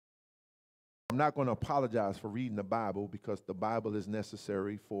I'm not going to apologize for reading the Bible because the Bible is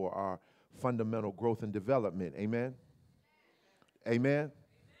necessary for our fundamental growth and development. Amen? Amen?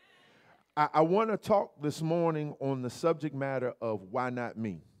 I want to talk this morning on the subject matter of why not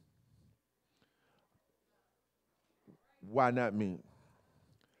me? Why not me?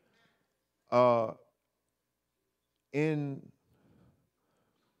 In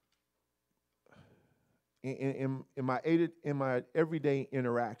my everyday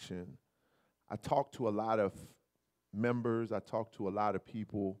interaction, I talk to a lot of members, I talk to a lot of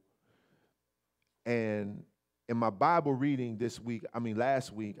people, and in my Bible reading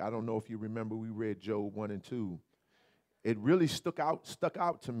last week, I don't know if you remember, we read Job 1 and 2. It really stuck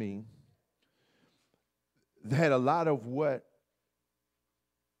out to me that a lot of what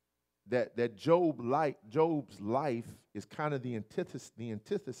that Job's life is kind of the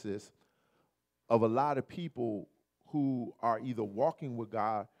antithesis of a lot of people who are either walking with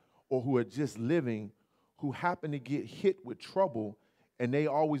God or who are just living, who happen to get hit with trouble, and they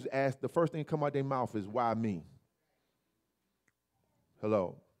always ask, the first thing that come out their mouth is, why me?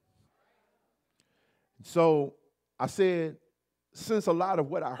 Hello. So I said, since a lot of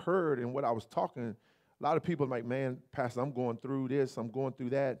what I heard and what I was talking, a lot of people are like, man, Pastor, I'm going through this, I'm going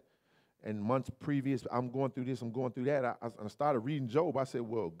through that. And months previous, I'm going through this, I'm going through that. I started reading Job. I said,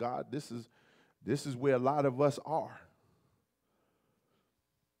 well, God, this is where a lot of us are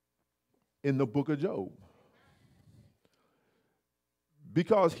in the book of Job.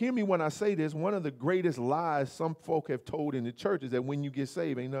 Because hear me when I say this, one of the greatest lies some folk have told in the church is that when you get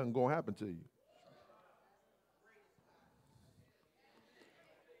saved, ain't nothing going to happen to you.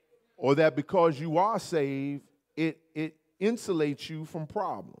 Or that because you are saved, it insulates you from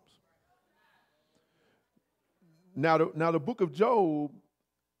problems. Now the book of Job,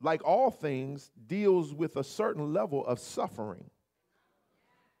 like all things, deals with a certain level of suffering.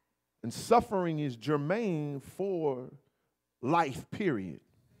 And suffering is germane for life, period.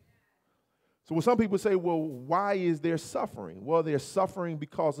 So when some people say, well, why is there suffering? Well, there's suffering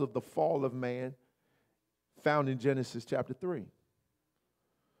because of the fall of man found in Genesis chapter 3.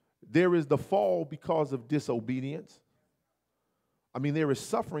 There is the fall because of disobedience. There is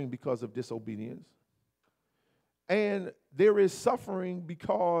suffering because of disobedience. And there is suffering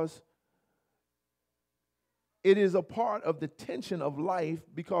because it is a part of the tension of life,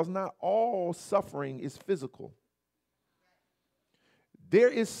 because not all suffering is physical. There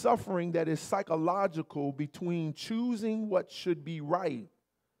is suffering that is psychological between choosing what should be right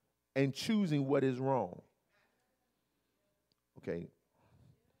and choosing what is wrong. Okay.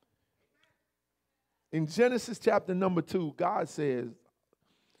 In Genesis chapter number 2, God says,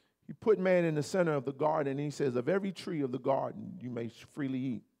 he put man in the center of the garden, and he says, of every tree of the garden you may freely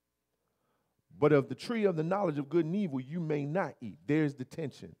eat. But of the tree of the knowledge of good and evil you may not eat. There's the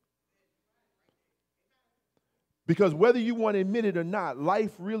tension. Because whether you want to admit it or not,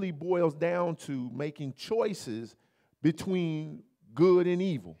 life really boils down to making choices between good and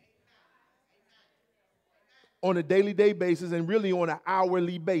evil on a daily basis and really on an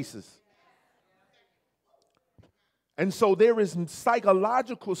hourly basis. And so there is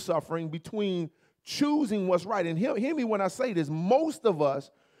psychological suffering between choosing what's right. And hear me when I say this. Most of us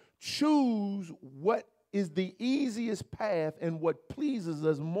choose what is the easiest path and what pleases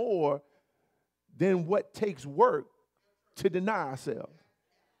us more than what takes work to deny ourselves.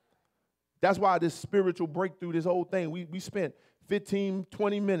 That's why this spiritual breakthrough, this whole thing, we spent 15,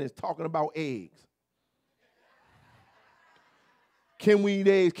 20 minutes talking about eggs. Can we eat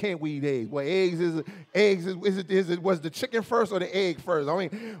eggs? Can't we eat eggs? Well, was the chicken first or the egg first?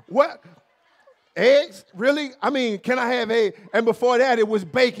 What? Eggs? Really? Can I have eggs? And before that, it was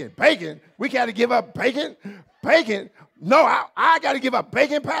bacon. Bacon? We got to give up bacon? Bacon? No, I got to give up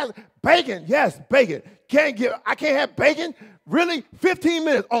bacon. Bacon? Yes, bacon. I can't have bacon? Really? 15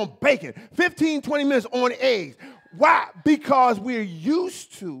 minutes on bacon. 15, 20 minutes on eggs. Why? Because we're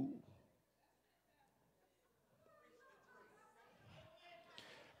used to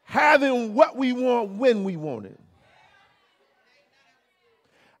having what we want when we want it.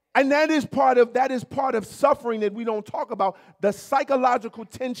 And that is part of suffering that we don't talk about, the psychological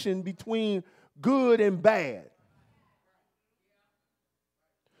tension between good and bad.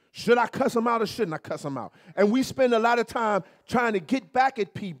 Should I cuss them out or shouldn't I cuss them out? And we spend a lot of time trying to get back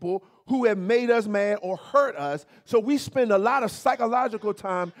at people who have made us mad or hurt us. So we spend a lot of psychological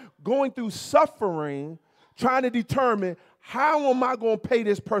time going through suffering, trying to determine, how am I going to pay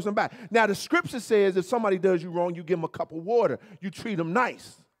this person back? Now, the scripture says if somebody does you wrong, you give them a cup of water. You treat them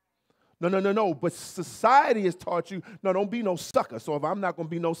nice. No. But society has taught you, no, don't be no sucker. So if I'm not going to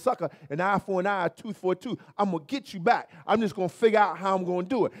be no sucker, an eye for an eye, a tooth for a tooth, I'm going to get you back. I'm just going to figure out how I'm going to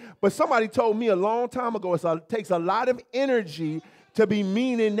do it. But somebody told me a long time ago, it takes a lot of energy to be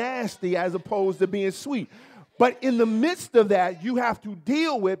mean and nasty as opposed to being sweet. But in the midst of that, you have to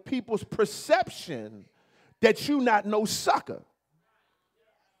deal with people's perception that you not no sucker.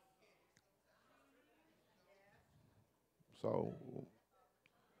 So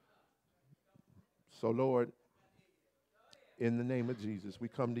Lord, in the name of Jesus, we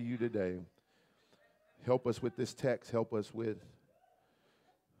come to you today. Help us with this text. Help us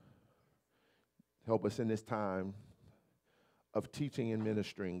in this time of teaching and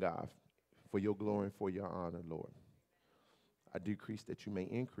ministering, God, for your glory and for your honor, Lord. I decrease that you may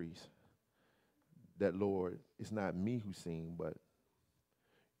increase. That, Lord, it's not me who's seen, but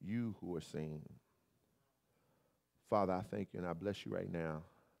you who are seen. Father, I thank you and I bless you right now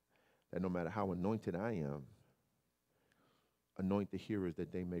that no matter how anointed I am, anoint the hearers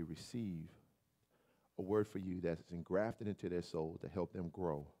that they may receive a word for you that's engrafted into their soul to help them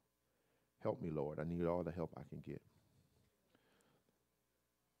grow. Help me, Lord. I need all the help I can get.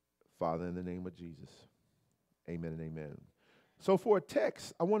 Father, in the name of Jesus, amen and amen. So for a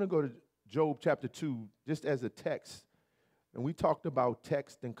text, I want to go to Job chapter 2 just as a text. And we talked about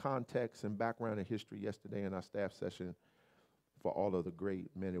text and context and background and history yesterday in our staff session for all of the great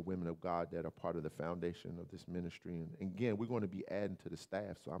men and women of God that are part of the foundation of this ministry. And again, we're going to be adding to the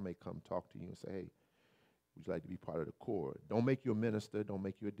staff, so I may come talk to you and say, hey, would you like to be part of the core? Don't make you a minister. Don't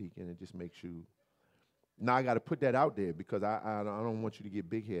make you a deacon. It just makes you. Now, I got to put that out there because I don't want you to get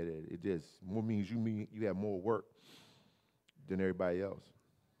big-headed. It just more means you have more work than everybody else.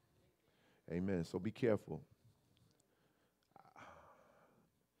 Amen. So be careful.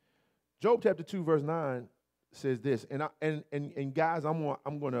 Job chapter 2, verse 9 says this, and guys,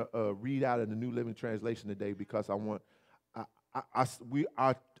 I'm going to read out of the New Living Translation today because I want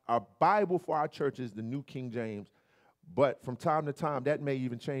our Bible for our church is the New King James, but from time to time that may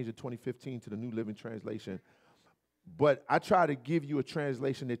even change in 2015 to the New Living Translation. But I try to give you a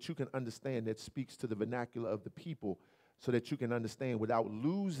translation that you can understand that speaks to the vernacular of the people, so that you can understand without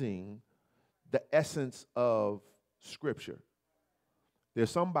losing the essence of Scripture. There's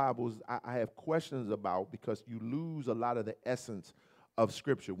some Bibles I have questions about because you lose a lot of the essence of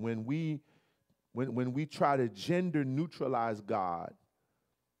Scripture. When we try to gender neutralize God,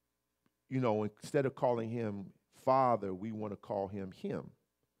 instead of calling him Father, we want to call him Him.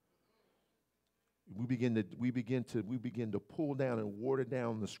 We begin to pull down and water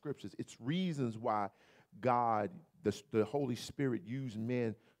down the Scriptures. It's reasons why God, the Holy Spirit, used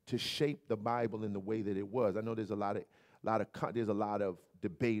men to shape the Bible in the way that it was. I know there's a lot of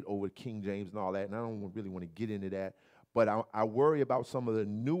debate over King James and all that, and I don't really want to get into that. But I worry about some of the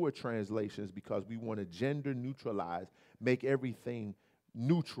newer translations because we want to gender neutralize, make everything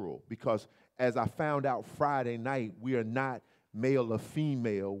neutral. Because as I found out Friday night, we are not male or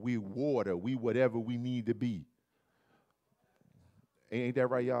female. We water. We whatever we need to be. Ain't that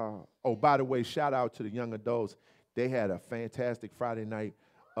right, y'all? Oh, by the way, shout out to the young adults. They had a fantastic Friday night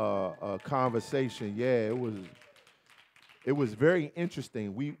conversation. Yeah, it was very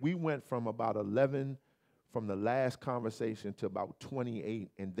interesting. We went from about 11 from the last conversation to about 28,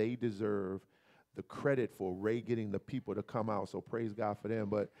 and they deserve the credit for Ray getting the people to come out. So praise God for them.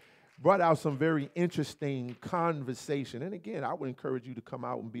 But brought out some very interesting conversation. And again, I would encourage you to come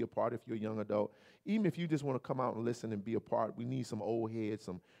out and be a part if you're a young adult. Even if you just want to come out and listen and be a part, we need some old heads,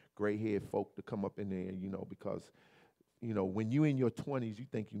 some gray haired folk to come up in there, because, when you're in your 20s, you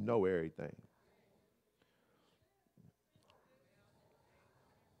think you know everything.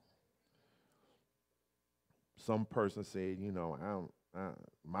 Some person said,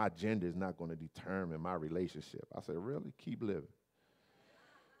 my gender is not going to determine my relationship. I said, really? Keep living.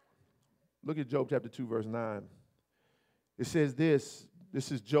 Look at Job chapter 2, verse 9. It says this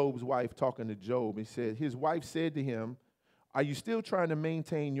is Job's wife talking to Job. He said, his wife said to him, are you still trying to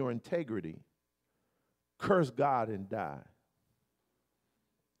maintain your integrity? Curse God and die.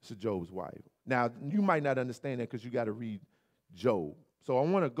 This is Job's wife. Now, you might not understand that because you got to read Job. So I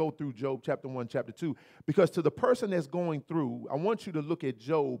want to go through Job chapter 1, chapter 2, because to the person that's going through, I want you to look at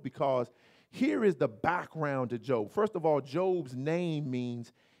Job because here is the background to Job. First of all, Job's name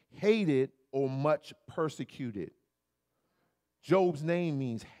means hated or much persecuted. Job's name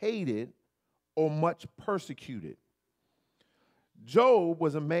means hated or much persecuted. Job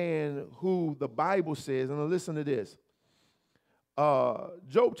was a man who the Bible says, and listen to this,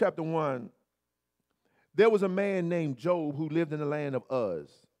 Job chapter 1, there was a man named Job who lived in the land of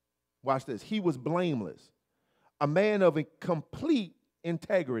Uz. Watch this. He was blameless, a man of complete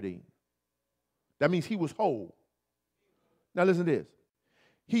integrity. That means he was whole. Now listen to this.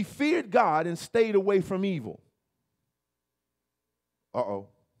 He feared God and stayed away from evil. Uh-oh.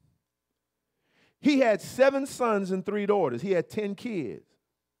 He had 7 sons and 3 daughters. He had 10 kids.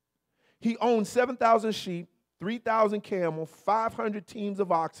 He owned 7,000 sheep, 3,000 camels, 500 teams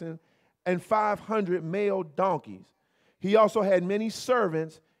of oxen, and 500 male donkeys. He also had many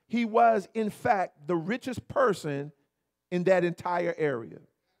servants. He was, in fact, the richest person in that entire area.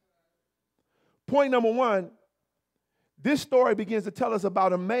 Point number 1, this story begins to tell us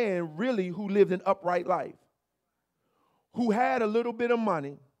about a man really who lived an upright life, who had a little bit of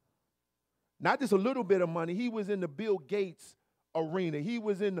money. Not just a little bit of money. He was in the Bill Gates arena. He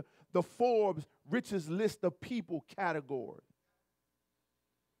was in the Forbes richest list of people category.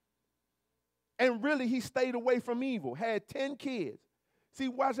 And really, he stayed away from evil, had 10 kids. See,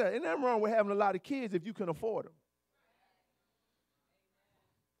 watch that. Ain't nothing wrong with having a lot of kids if you can afford them.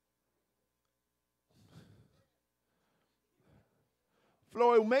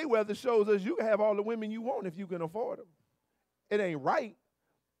 Floyd Mayweather shows us you can have all the women you want if you can afford them. It ain't right.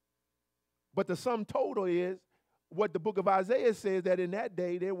 But the sum total is what the book of Isaiah says, that in that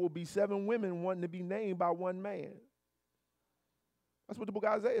day there will be 7 women wanting to be named by one man. That's what the book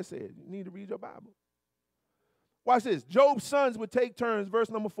of Isaiah said. You need to read your Bible. Watch this. Job's sons would take turns, verse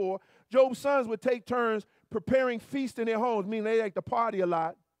number 4. Job's sons would take turns preparing feasts in their homes, meaning they like to party a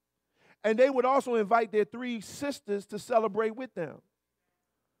lot. And they would also invite their 3 sisters to celebrate with them.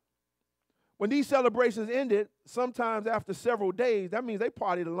 When these celebrations ended, sometimes after several days, that means they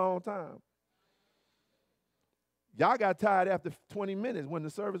partied a long time. Y'all got tired after 20 minutes. When the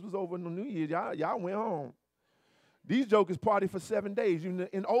service was over on New Year's, y'all went home. These jokers partied for 7 days.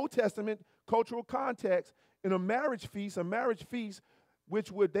 In Old Testament cultural context, in a marriage feast,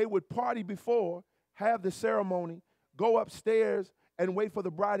 which they would party before, have the ceremony, go upstairs and wait for the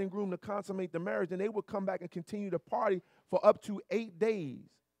bride and groom to consummate the marriage, and they would come back and continue to party for up to 8 days.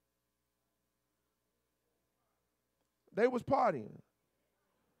 They was partying.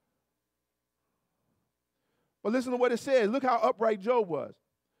 But listen to what it says. Look how upright Job was.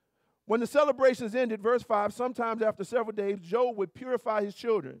 When the celebrations ended, verse 5, sometimes after several days, Job would purify his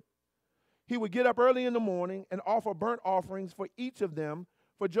children. He would get up early in the morning and offer burnt offerings for each of them.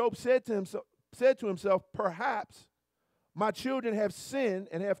 For Job said to himself, perhaps my children have sinned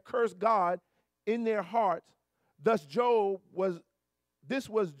and have cursed God in their hearts. Thus this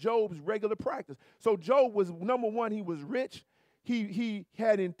was Job's regular practice. So Job was, number 1, he was rich. He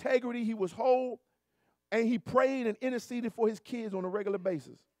had integrity. He was whole. And he prayed and interceded for his kids on a regular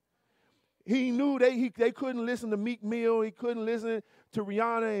basis. He knew they couldn't listen to Meek Mill. He couldn't listen to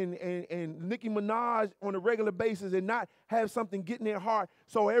Rihanna and Nicki Minaj on a regular basis and not have something get in their heart.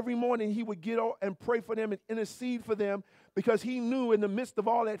 So every morning he would get out and pray for them and intercede for them, because he knew in the midst of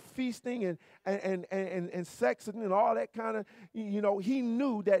all that feasting and sex and all that kind of, he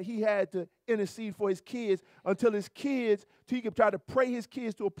knew that he had to intercede for his kids until he could try to pray his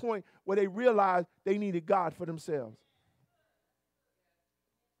kids to a point where they realized they needed God for themselves.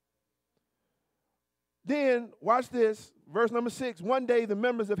 Then, watch this, verse number 6. One day the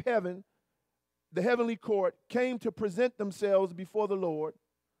members of heaven, the heavenly court, came to present themselves before the Lord.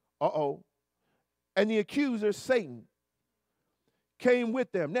 And the accuser, Satan, came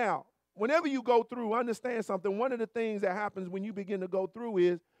with them. Now, whenever you go through, understand something. One of the things that happens when you begin to go through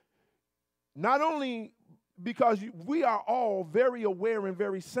is not only because we are all very aware and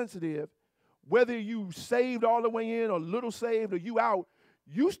very sensitive, whether you saved all the way in or little saved or you out,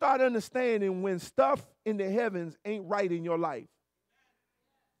 you start understanding when stuff in the heavens ain't right in your life.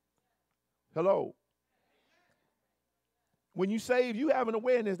 Hello. When you save, you have an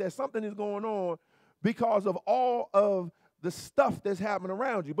awareness that something is going on because of all of the stuff that's happening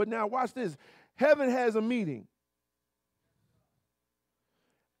around you. But now watch this. Heaven has a meeting.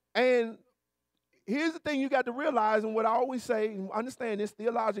 And here's the thing you got to realize, and what I always say, and understand this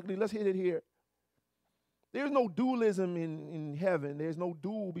theologically, let's hit it here. There's no dualism in heaven. There's no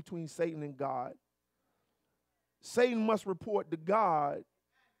duel between Satan and God. Satan must report to God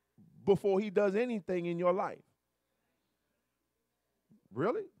before he does anything in your life.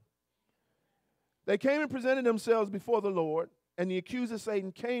 Really? They came and presented themselves before the Lord, and the accuser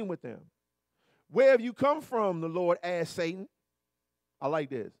Satan came with them. Where have you come from, the Lord asked Satan. I like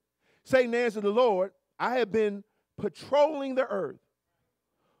this. Satan answered the Lord, I have been patrolling the earth,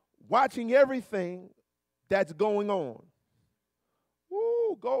 watching everything that's going on.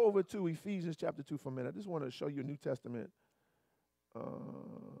 Woo, go over to Ephesians chapter 2 for a minute. I just want to show you a New Testament.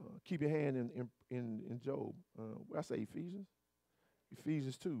 Keep your hand in Job. What I say, Ephesians?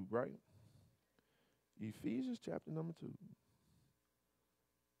 Ephesians 2, right? Ephesians chapter number 2.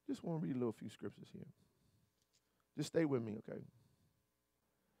 Just want to read a little few scriptures here. Just stay with me, okay?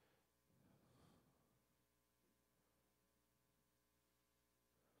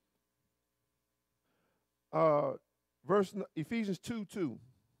 Ephesians 2:2.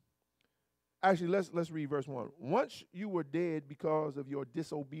 Actually, let's read verse 1. Once you were dead because of your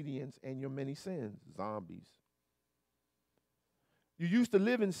disobedience and your many sins, zombies. You used to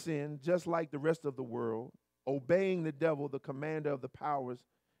live in sin just like the rest of the world, obeying the devil, the commander of the powers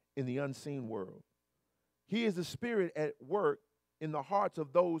in the unseen world. He is the spirit at work in the hearts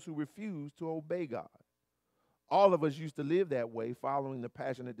of those who refuse to obey God. All of us used to live that way, following the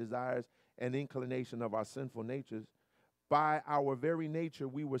passionate desires and inclination of our sinful natures. By our very nature,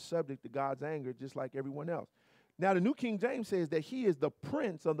 we were subject to God's anger just like everyone else. Now, the New King James says that he is the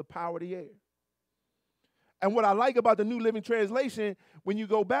prince of the power of the air. And what I like about the New Living Translation, when you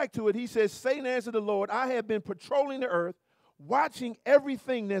go back to it, he says, Satan answered the Lord, I have been patrolling the earth, watching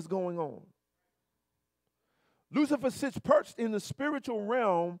everything that's going on. Lucifer sits perched in the spiritual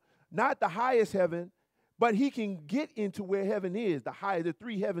realm, not the highest heaven, but he can get into where heaven is, the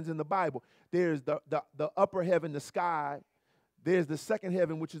three heavens in the Bible. There's the upper heaven, the sky. There's the second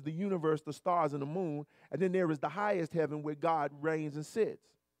heaven, which is the universe, the stars and the moon. And then there is the highest heaven where God reigns and sits.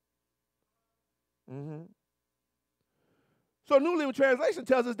 So New Living Translation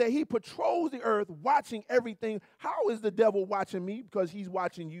tells us that he patrols the earth, watching everything. How is the devil watching me? Because he's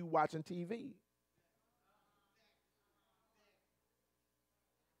watching you watching TV.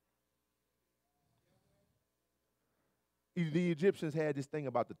 The Egyptians had this thing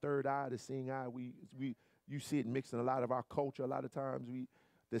about the third eye, the seeing eye. You see it mixed in a lot of our culture. A lot of times,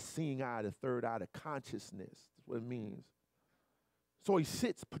 the seeing eye, the third eye, the consciousness. That's what it means. So he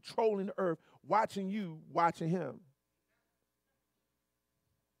sits patrolling the earth, watching you, watching him.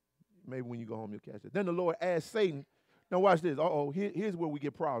 Maybe when you go home, you'll catch it. Then the Lord asked Satan. Now watch this. Here's where we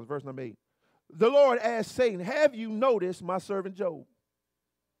get problems. Verse number 8. The Lord asked Satan, have you noticed my servant Job?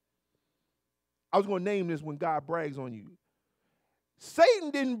 I was going to name this when God brags on you. Satan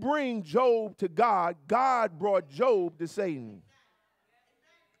didn't bring Job to God. God brought Job to Satan.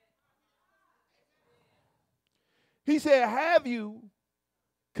 He said, have you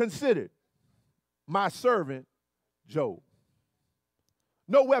considered my servant Job?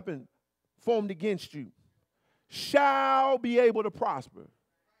 No weapon formed against you shall be able to prosper.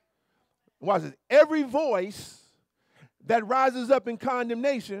 Watch this. Every voice that rises up in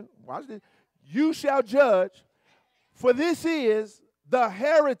condemnation, watch this, you shall judge, for this is the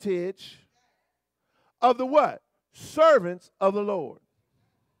heritage of the what? Servants of the Lord.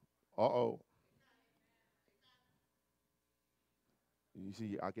 Uh-oh. You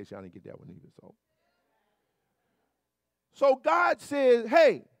see, I guess y'all didn't get that one either. So God says,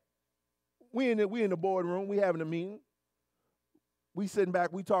 hey, we in the boardroom, we having a meeting. We sitting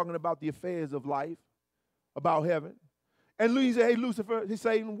back, we talking about the affairs of life, about heaven. And he said, hey, Lucifer, he's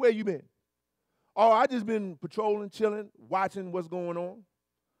saying, where you been? Oh, I just been patrolling, chilling, watching what's going on.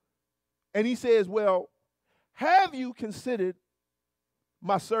 And he says, well, have you considered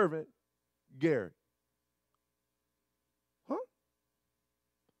my servant, Gary? Huh?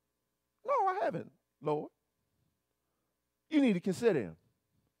 No, I haven't, Lord. You need to consider him.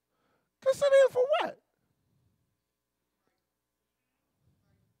 Consider him for what?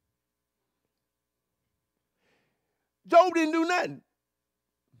 Job didn't do nothing.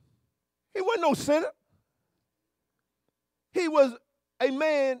 He wasn't no sinner. He was a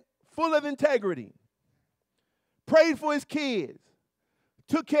man full of integrity, prayed for his kids,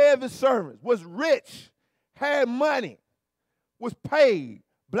 took care of his servants, was rich, had money, was paid,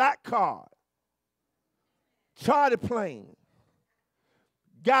 black card, chartered plane,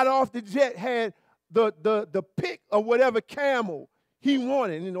 got off the jet, had the pick of whatever camel he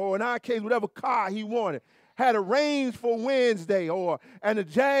wanted, or in our case, whatever car he wanted. Had a Range for Wednesday, and a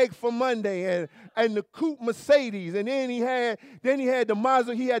Jag for Monday, and the coupe Mercedes, and then he had the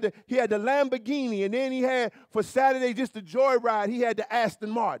Mazda, he had the Lamborghini, and then he had for Saturday just the joyride, he had the Aston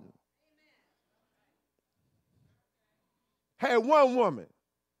Martin. Had one woman,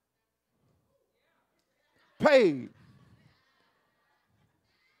 paid.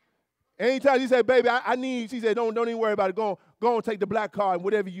 Anytime he said, baby, I need, she said, don't even worry about it. Go and take the black card and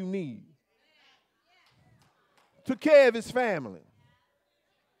whatever you need. Took care of his family.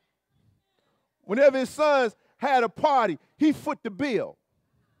 Whenever his sons had a party, he foot the bill.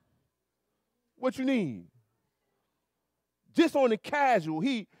 What you need? Just on the casual,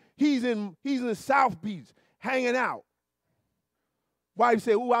 he's in South Beach hanging out. Wife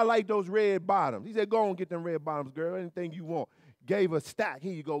said, ooh, I like those red bottoms. He said, go on, get them red bottoms, girl. Anything you want. Gave her a stack.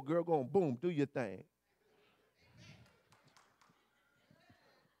 Here you go, girl. Go on, boom, do your thing.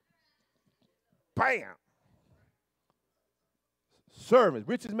 Bam. Servant,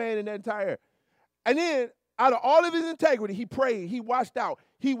 richest man in that entire. And then, out of all of his integrity, he prayed, he watched out.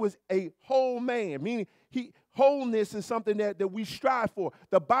 He was a whole man, meaning wholeness is something that we strive for.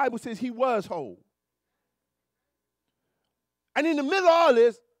 The Bible says he was whole. And in the middle of all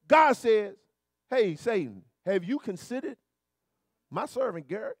this, God says, hey, Satan, have you considered my servant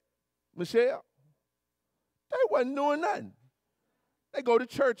Garrett, Michelle? They wasn't doing nothing. They go to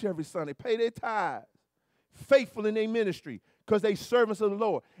church every Sunday, pay their tithes, faithful in their ministry because they servants of the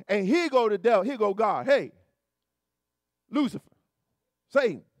Lord. And here go the devil, here go God. Hey, Lucifer,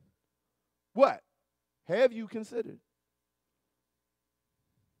 Satan, what have you considered?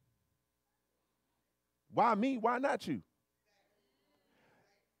 Why me? Why not you?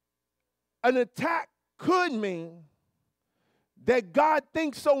 An attack could mean that God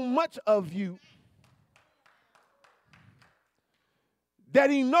thinks so much of you that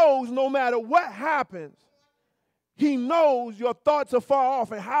he knows no matter what happens, he knows your thoughts are far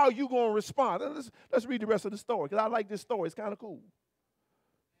off and how you're going to respond. Let's read the rest of the story because I like this story. It's kind of cool.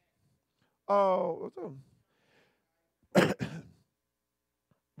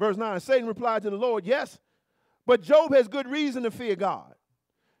 Verse 9, Satan replied to the Lord, yes, but Job has good reason to fear God.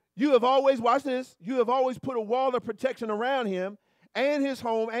 You have always, watch this, you have always put a wall of protection around him and his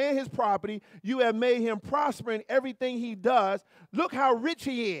home and his property. You have made him prosper in everything he does. Look how rich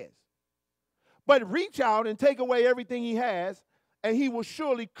he is. But reach out and take away everything he has, and he will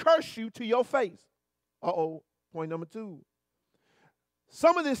surely curse you to your face. Uh-oh, point number 2.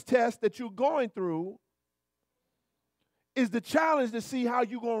 Some of this test that you're going through is the challenge to see how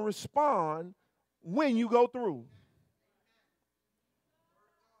you're going to respond when you go through.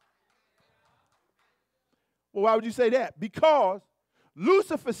 Well, why would you say that? Because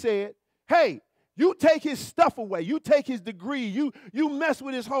Lucifer said, hey, you take his stuff away. You take his degree. You mess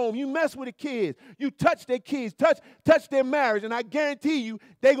with his home. You mess with the kids. You touch their kids, touch their marriage, and I guarantee you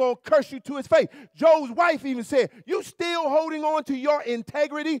they're going to curse you to his face. Job's wife even said, you still holding on to your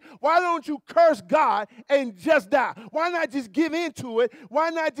integrity? Why don't you curse God and just die? Why not just give in to it? Why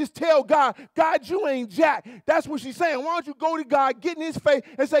not just tell God, God, you ain't jack? That's what she's saying. Why don't you go to God, get in his face,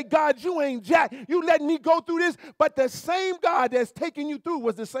 and say, God, you ain't jack. You letting me go through this? But the same God that's taking you through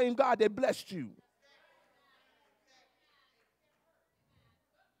was the same God that blessed you.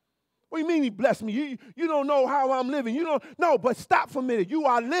 What do you mean he blessed me? You don't know how I'm living. You don't know, but stop for a minute. You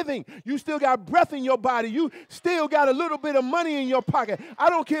are living. You still got breath in your body. You still got a little bit of money in your pocket. I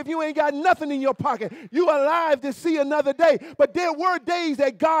don't care if you ain't got nothing in your pocket. You are alive to see another day. But there were days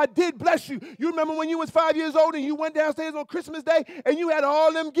that God did bless you. You remember when you was 5 years old and you went downstairs on Christmas Day and you had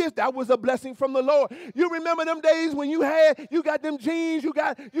all them gifts? That was a blessing from the Lord. You remember them days when you got them jeans, you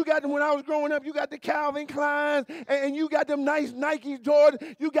got them when I was growing up, you got the Calvin Kleins, and you got them nice Nike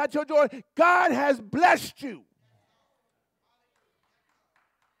Jordan, you got your Jordan. God has blessed you.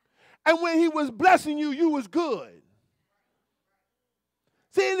 And when he was blessing you, you was good.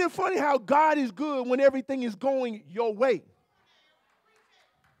 See, isn't it funny how God is good when everything is going your way?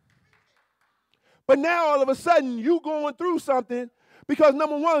 But now all of a sudden you going through something because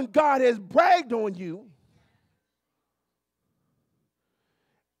number one, God has bragged on you.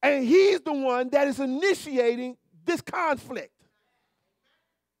 And he's the one that is initiating this conflict.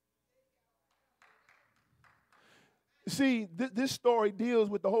 See, this story deals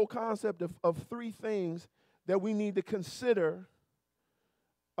with the whole concept of 3 things that we need to consider.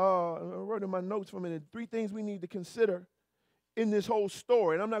 I wrote in my notes for a minute. 3 things we need to consider in this whole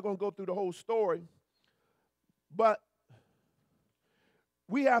story. And I'm not going to go through the whole story. But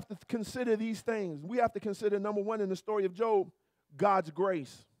we have to consider these things. We have to consider, number 1, in the story of Job, God's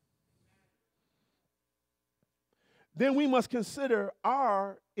grace. Then we must consider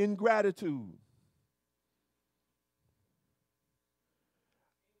our ingratitude.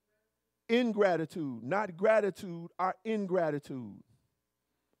 Ingratitude, not gratitude, our ingratitude.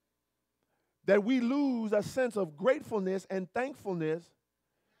 That we lose a sense of gratefulness and thankfulness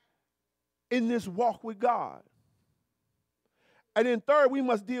in this walk with God. And then 3rd, we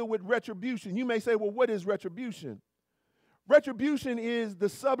must deal with retribution. You may say, well, what is retribution? Retribution is the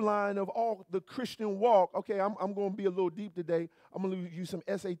subline of all the Christian walk. Okay, I'm going to be a little deep today. I'm going to use some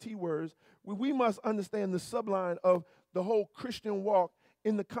SAT words. We must understand the subline of the whole Christian walk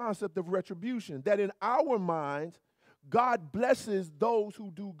in the concept of retribution, that in our minds, God blesses those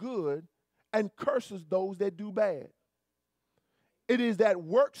who do good and curses those that do bad. It is that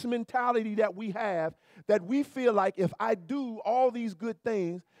works mentality that we have, that we feel like if I do all these good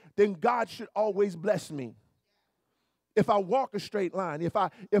things, then God should always bless me. if I walk a straight line, if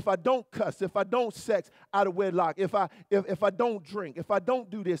I don't cuss, if I don't sex out of wedlock, if I don't drink, if I don't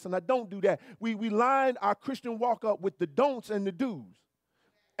do this and I don't do that, we line our Christian walk up with the don'ts and the do's.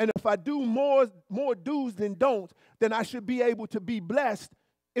 And if I do more do's than don'ts, then I should be able to be blessed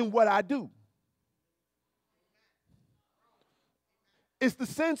in what I do. It's the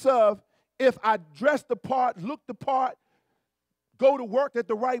sense of, if I dress the part, look the part, go to work at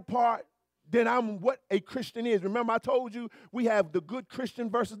the right part, then I'm what a Christian is. Remember I told you we have the good Christian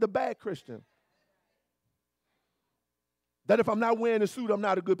versus the bad Christian. That if I'm not wearing a suit, I'm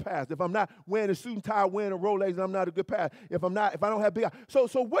not a good pastor. If I'm not wearing a suit and tie, wearing a Rolex, I'm not a good pastor. If I don't have big eyes.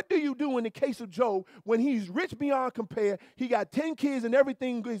 So what do you do in the case of Job when he's rich beyond compare? He got 10 kids and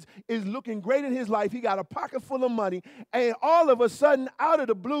everything is looking great in his life. He got a pocket full of money. And all of a sudden, out of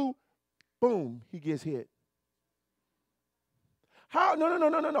the blue, boom, he gets hit. How?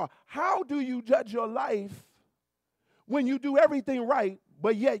 No. How do you judge your life when you do everything right,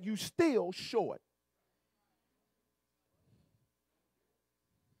 but yet you still short?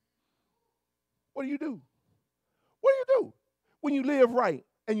 What do you do? What do you do when you live right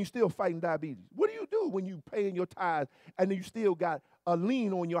and you still fighting diabetes? What do you do when you paying your tithes and you still got a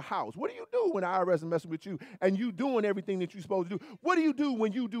lien on your house? What do you do when the IRS is messing with you and you doing everything that you're supposed to do? What do you do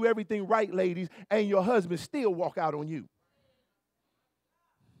when you do everything right, ladies, and your husband still walk out on you?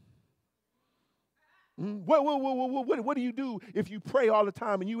 What do you do if you pray all the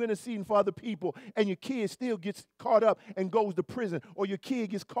time and you interceding for other people and your kid still gets caught up and goes to prison, or your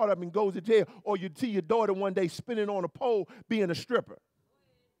kid gets caught up and goes to jail, or you see your daughter one day spinning on a pole being a stripper?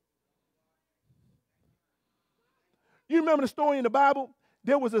 You remember the story in the Bible?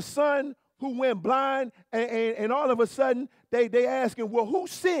 There was a son who went blind, and all of a sudden they ask him, well, who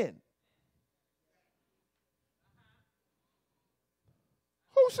sinned?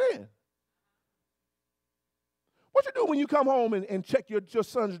 Who sinned? What you do when you come home and check your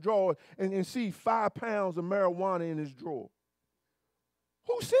son's drawer and see 5 pounds of marijuana in his drawer?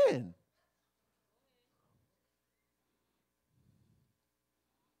 Who sinned?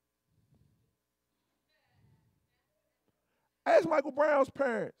 Ask Michael Brown's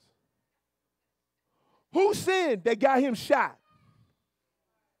parents. Who sinned that got him shot?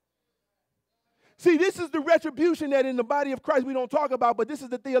 See, this is the retribution that in the body of Christ we don't talk about, but this is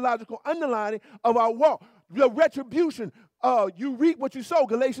the theological underlining of our walk. The retribution, you reap what you sow.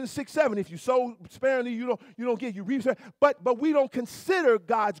 Galatians 6:7. If you sow sparingly, you don't get. You reap sparingly. But we don't consider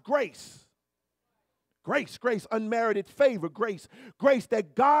God's grace. Grace, unmerited favor, grace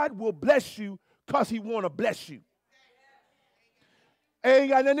that God will bless you because He want to bless you. It ain't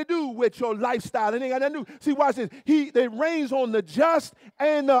got nothing to do with your lifestyle. It ain't got nothing to do. See, watch this. It rains on the just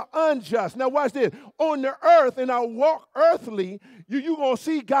and the unjust. Now, watch this. On the earth, and I walk earthly, you're going to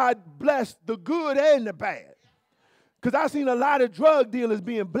see God bless the good and the bad. Because I've seen a lot of drug dealers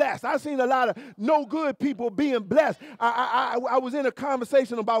being blessed. I've seen a lot of no good people being blessed. I was in a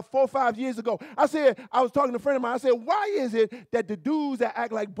conversation about 4 or 5 years ago. I was talking to a friend of mine. I said, why is it that the dudes that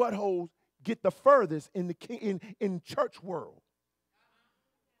act like buttholes get the furthest in church world?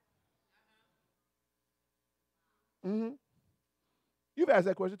 Mm-hmm. You've asked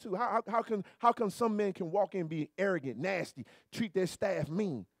that question too. How come some men can walk in and be arrogant, nasty, treat their staff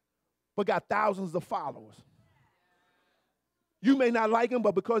mean, but got thousands of followers? You may not like them,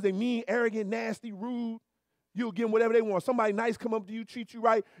 but because they mean, arrogant, nasty, rude, you'll give them whatever they want. Somebody nice come up to you, treat you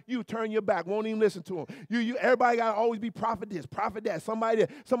right, you turn your back, won't even listen to them. Everybody got to always be prophet this, prophet that. Somebody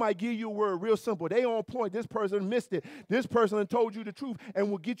give you a word real simple. They on point. This person missed it. This person told you the truth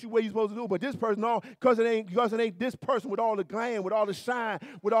and will get you where you're supposed to do. But this person, no, because it ain't this person with all the glam, with all the shine,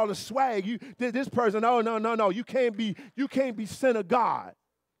 with all the swag. This person, no. You can't be sent of God.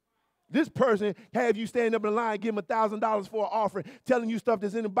 This person have you stand up in line, give him $1,000 for an offering, telling you stuff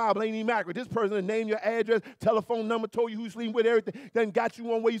that's in the Bible ain't even accurate. This person name your address, telephone number, told you who's sleeping with, everything, then got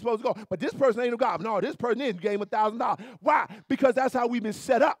you on where you're supposed to go. But this person ain't a God. No, this person is. You gave him $1,000. Why? Because that's how we've been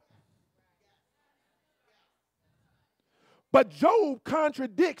set up. But Job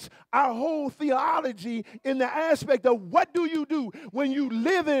contradicts our whole theology in the aspect of what do you do when you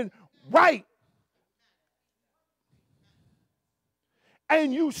living right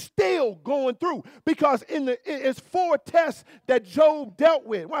and you still going through? Because it's 4 tests that Job dealt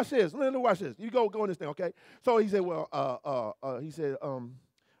with. Watch this. Let me watch this. You go on this thing, okay? So he said,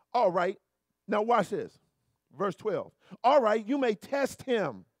 all right. Now watch this. Verse 12. All right, you may test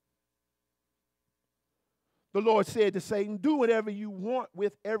him. The Lord said to Satan, do whatever you want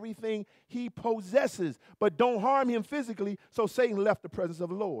with everything he possesses, but don't harm him physically. So Satan left the presence of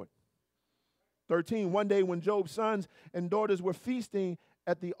the Lord. 13, one day when Job's sons and daughters were feasting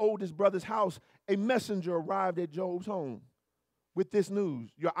at the oldest brother's house, a messenger arrived at Job's home with this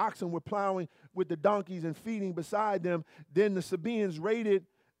news. Your oxen were plowing with the donkeys and feeding beside them. Then the Sabaeans raided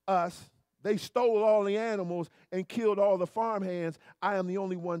us. They stole all the animals and killed all the farmhands. I am the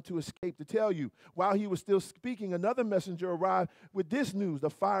only one to escape to tell you. While he was still speaking, another messenger arrived with this news. The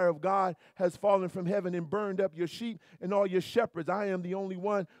fire of God has fallen from heaven and burned up your sheep and all your shepherds. I am the only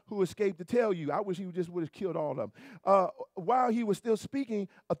one who escaped to tell you. I wish he just would have killed all of them. While he was still speaking,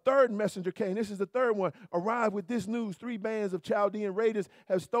 a third messenger came. This is the third one. Arrived with this news. 3 bands of Chaldean raiders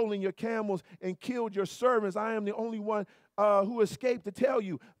have stolen your camels and killed your servants. I am the only one who escaped to tell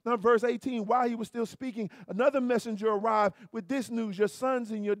you. Now, verse 18, while he was still speaking, another messenger arrived with this news. Your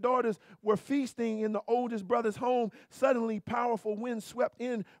sons and your daughters were feasting in the oldest brother's home. Suddenly, powerful winds swept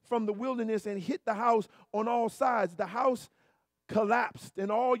in from the wilderness and hit the house on all sides. The house collapsed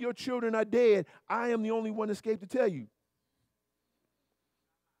and all your children are dead. I am the only one who escaped to tell you.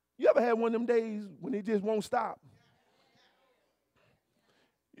 You ever had one of them days when it just won't stop?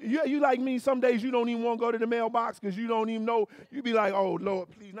 You like me, some days you don't even want to go to the mailbox because you don't even know. You be like, oh,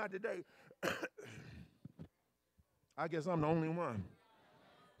 Lord, please, not today. I guess I'm the only one.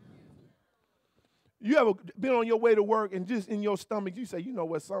 You ever been on your way to work and just in your stomach, you say, you know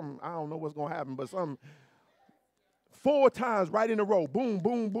what, something, I don't know what's going to happen, but something, 4 times right in a row, boom,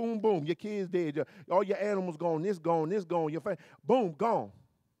 boom, boom, boom, your kids dead, all your animals gone, this gone, your family, boom, gone.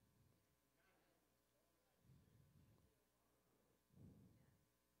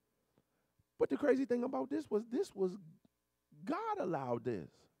 But the crazy thing about this was God allowed this.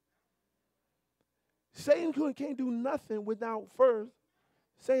 Satan can't do nothing without first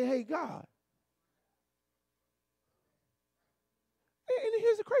saying, hey, God. And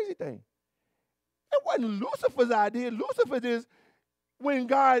here's the crazy thing. It wasn't Lucifer's idea. Lucifer just, when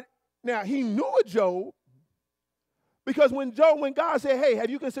God, now he knew of Job, because when God said, hey, have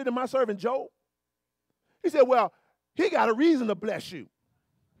you considered my servant Job? He said, well, he got a reason to bless you.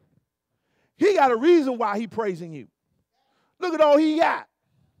 He got a reason why he praising you. Look at all he got.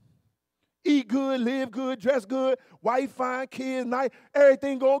 Eat good, live good, dress good, wife fine, kids nice,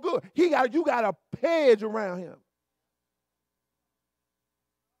 everything going good. You got a hedge around him.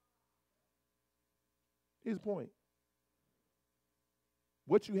 Here's the point.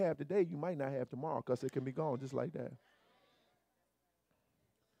 What you have today, you might not have tomorrow because it can be gone just like that.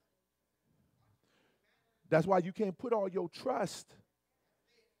 That's why you can't put all your trust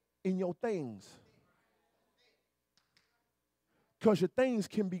in your things. Because your things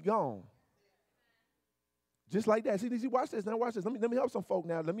can be gone. Just like that. See, watch this. Now watch this. Let me help some folk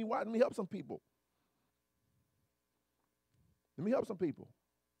now. Let me help some people. Let me help some people.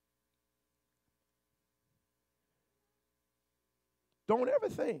 Don't ever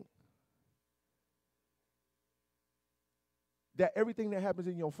think that everything that happens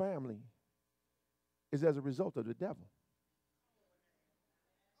in your family is as a result of the devil.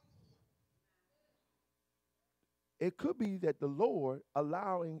 It could be that the Lord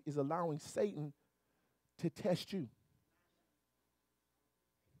is allowing Satan to test you.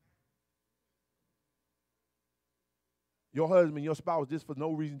 Your husband, your spouse, just for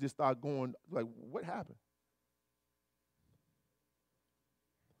no reason, just start going, like, what happened?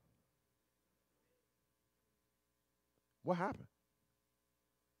 What happened?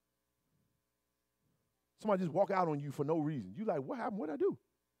 Somebody just walk out on you for no reason. You like, what happened? What did I do?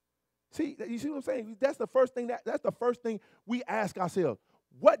 See, you see what I'm saying? That's the first thing we ask ourselves.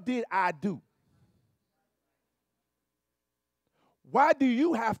 What did I do? Why do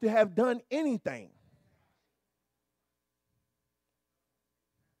you have to have done anything?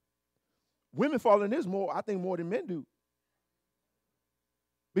 Women fall in this more, I think, more than men do.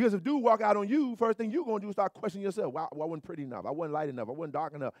 Because if dude walk out on you, first thing you're going to do is start questioning yourself. Well, I wasn't pretty enough. I wasn't light enough. I wasn't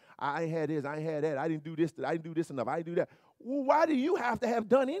dark enough. I ain't had this. I ain't had that. I didn't do this. I didn't do this enough. I didn't do that. Well, why do you have to have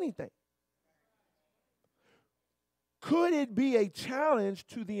done anything? Could it be a challenge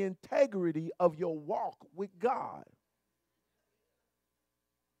to the integrity of your walk with God?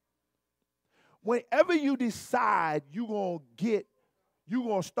 Whenever you decide you're going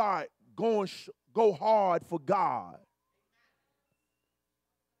to start go hard for God,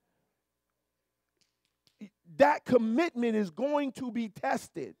 that commitment is going to be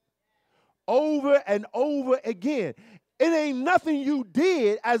tested over and over again. It ain't nothing you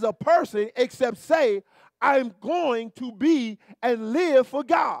did as a person except say, I'm going to be and live for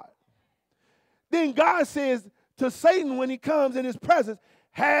God. Then God says to Satan when he comes in his presence,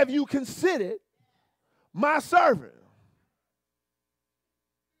 have you considered my servant?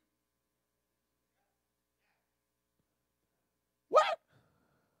 What?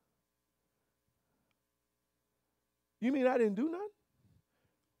 You mean I didn't do nothing?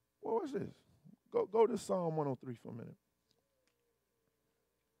 Well, what's this? Go to Psalm 103 for a minute.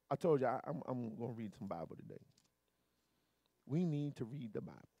 I told you I'm going to read some Bible today. We need to read the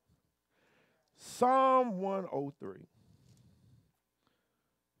Bible. Psalm 103.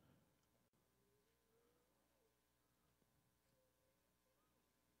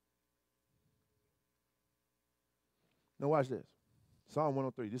 Now watch this. Psalm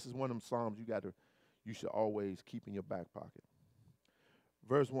 103. This is one of them Psalms you should always keep in your back pocket.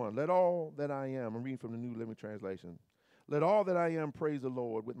 Verse 1. Let all that I am, I'm reading from the New Living Translation. Let all that I am praise the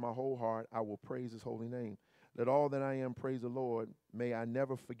Lord. With my whole heart I will praise his holy name. Let all that I am praise the Lord. May I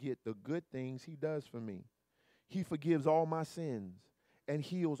never forget the good things he does for me. He forgives all my sins and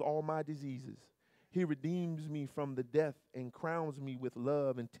heals all my diseases. He redeems me from the death and crowns me with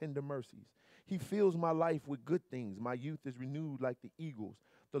love and tender mercies. He fills my life with good things. My youth is renewed like the eagles.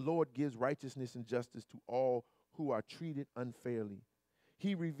 The Lord gives righteousness and justice to all who are treated unfairly.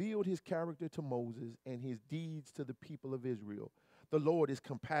 He revealed his character to Moses and his deeds to the people of Israel. The Lord is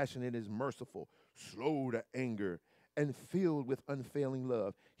compassionate and is merciful, slow to anger, and filled with unfailing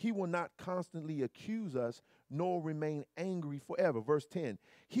love. He will not constantly accuse us, nor remain angry forever. Verse 10,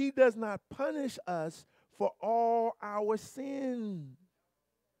 he does not punish us for all our sins.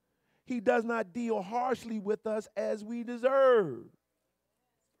 He does not deal harshly with us as we deserve.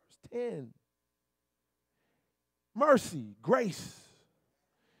 Verse 10, mercy, grace.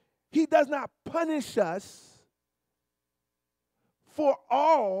 He does not punish us for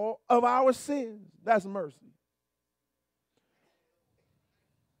all of our sins. That's mercy.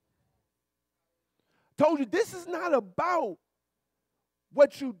 Told you this is not about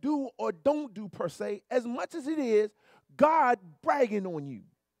what you do or don't do per se, as much as it is God bragging on you.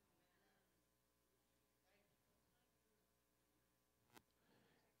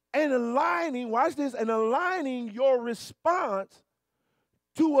 And aligning, watch this, and aligning your response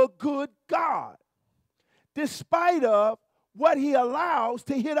to a good God, despite of what he allows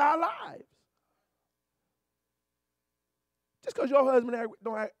to hit our lives. Just because your husband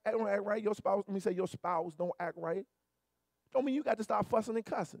don't act right, your spouse, let me say your spouse don't act right, don't mean you got to start fussing and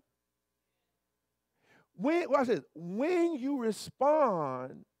cussing. Watch this, when you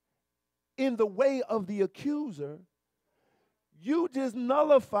respond in the way of the accuser, you just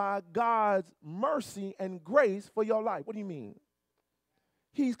nullify God's mercy and grace for your life. What do you mean?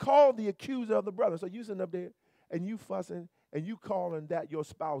 He's called the accuser of the brother. So you sitting up there and you fussing and you calling that your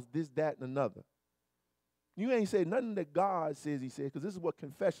spouse this, that, and another. You ain't said nothing that God says he said, because this is what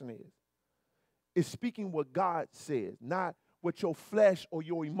confession is. It's speaking what God says, not what your flesh or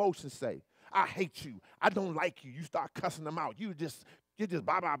your emotions say. I hate you. I don't like you. You start cussing them out. You just blah,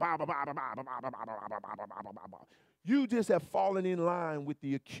 blah, blah, blah, blah, blah, blah, blah, blah, blah, blah, blah, blah, blah. You just have fallen in line with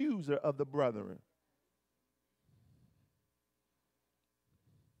the accuser of the brethren.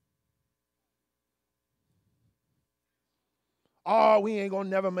 Oh, we ain't gonna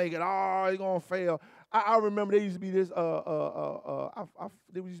never make it. Oh, it's gonna fail. I remember there used to be this there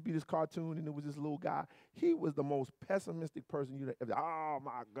used to be this cartoon, and there was this little guy. He was the most pessimistic person you'd ever. Oh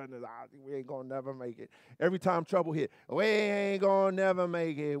my goodness, we ain't gonna never make it. Every time trouble hit, we ain't gonna never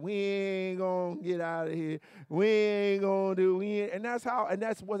make it. We ain't gonna get out of here. We ain't gonna do it. And that's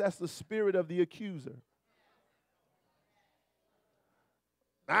the spirit of the accuser.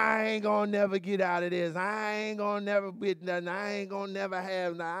 I ain't gonna never get out of this. I ain't gonna never be nothing. I ain't gonna never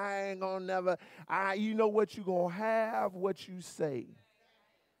have nothing. I ain't gonna never. You know what you gonna have? What you say.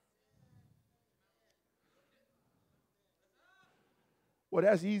 Well,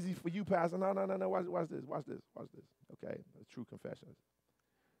 that's easy for you, Pastor. No. Watch this. Okay, that's true confessions.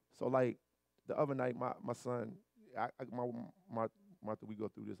 So, like the other night, my son, Martha, we go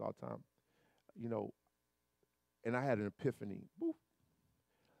through this all the time, and I had an epiphany. Boop.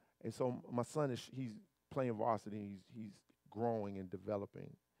 And so my son he's playing varsity. He's growing and developing.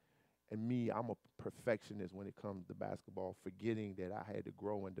 And me, I'm a perfectionist when it comes to basketball, forgetting that I had to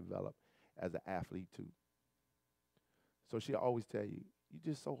grow and develop as an athlete too. So she'll always tell you, you're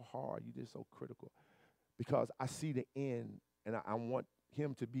just so hard, you're just so critical. Because I see the end, and I want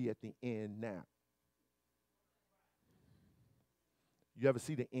him to be at the end now. You ever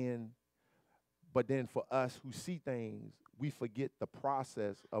see the end? But then for us who see things, we forget the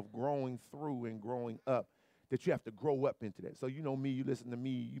process of growing through and growing up, that you have to grow up into that. So you know me, you listen to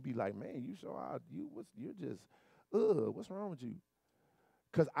me, you be like, man, you so hard, you're just, what's wrong with you?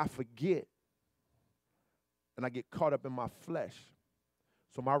 Because I forget, and I get caught up in my flesh.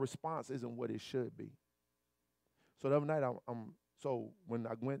 So my response isn't what it should be. So the other night, so when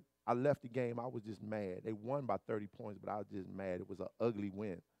I left the game, I was just mad. They won by 30 points, but I was just mad. It was an ugly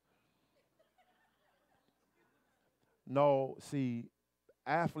win. No, see,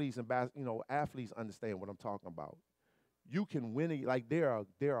 athletes and athletes understand what I'm talking about. You can win like there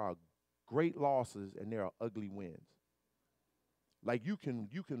are great losses and there are ugly wins. Like you can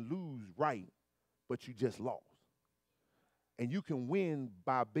lose right, but you just lost. And you can win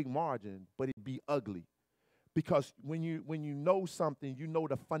by a big margin, but it be ugly. Because when you know something, you know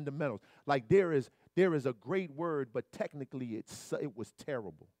the fundamentals. Like there is a great word, but technically it was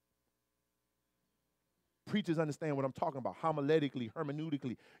terrible. Preachers understand what I'm talking about. Homiletically,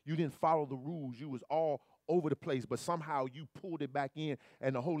 hermeneutically, you didn't follow the rules. You was all over the place, but somehow you pulled it back in,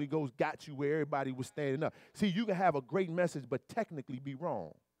 and the Holy Ghost got you where everybody was standing up. See, you can have a great message, but technically be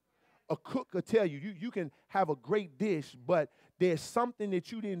wrong. A cook could tell you, you can have a great dish, but there's something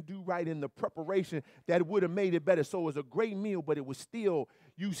that you didn't do right in the preparation that would have made it better. So it was a great meal, but you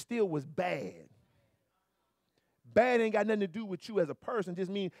still was bad. Bad ain't got nothing to do with you as a person.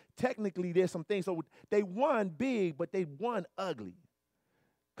 Just mean technically there's some things. So they won big, but they won ugly.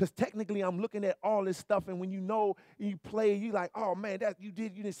 Because technically I'm looking at all this stuff, and when you know you play, you like, oh man, that you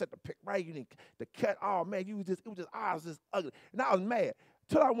didn't set the pick right, you didn't the cut. Oh man, it was just ugly. And I was mad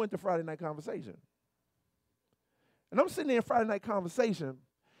till I went to Friday Night Conversation. And I'm sitting there in Friday Night Conversation,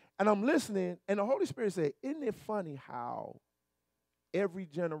 and I'm listening, and the Holy Spirit said, isn't it funny how every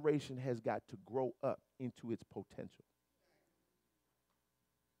generation has got to grow up into its potential?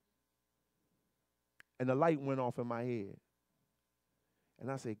 And the light went off in my head.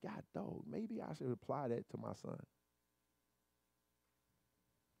 And I said, God, dog, maybe I should apply that to my son.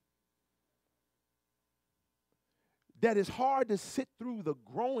 That it's hard to sit through the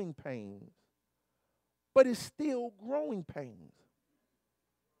growing pains, but it's still growing pains.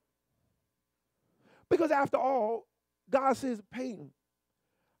 Because after all, God says, Peyton,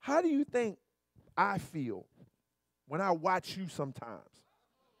 how do you think I feel when I watch you sometimes?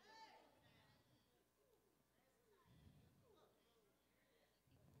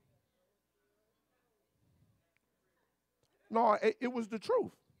 No, it was the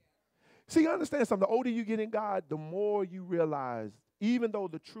truth. See, understand something. The older you get in God, the more you realize, even though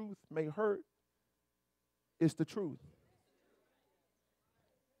the truth may hurt, it's the truth.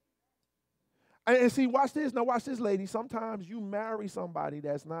 And see, watch this. Now watch this, lady. Sometimes you marry somebody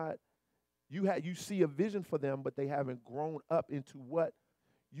that's not, you see a vision for them, but they haven't grown up into what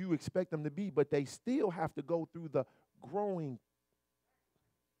you expect them to be, but they still have to go through the growing.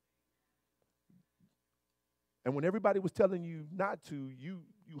 And when everybody was telling you not to, you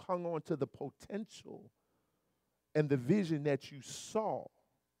hung on to the potential and the vision that you saw.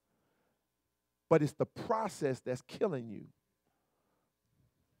 But it's the process that's killing you.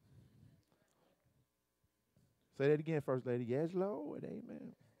 Say that again, First Lady. Yes, Lord.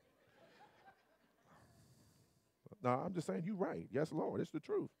 Amen. No, I'm just saying you're right. Yes, Lord. It's the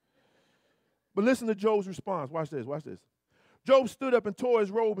truth. But listen to Job's response. Watch this. Watch this. Job stood up and tore his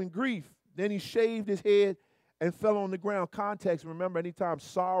robe in grief. Then he shaved his head and fell on the ground. Context, remember, anytime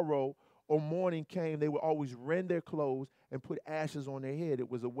sorrow or mourning came, they would always rend their clothes and put ashes on their head. It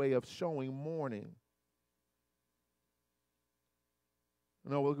was a way of showing mourning.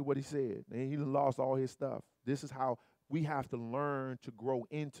 No, look at what he said. And he lost all his stuff. This is how we have to learn to grow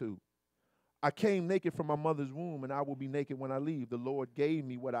into. I came naked from my mother's womb, and I will be naked when I leave. The Lord gave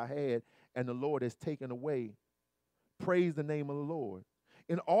me what I had, and the Lord has taken away. Praise the name of the Lord.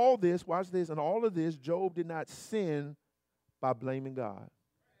 In all this, watch this, in all of this, Job did not sin by blaming God.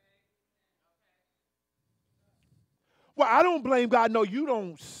 Well, I don't blame God. No, you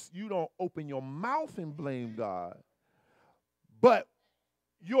don't open your mouth and blame God. But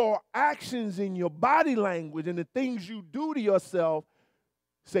your actions and your body language and the things you do to yourself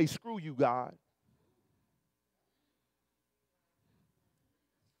say, screw you, God.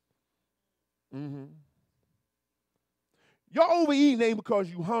 Mm-hmm. Your overeating ain't because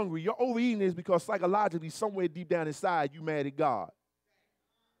you're hungry. Your overeating is because psychologically, somewhere deep down inside, you mad at God.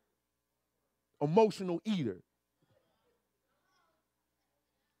 Emotional eater.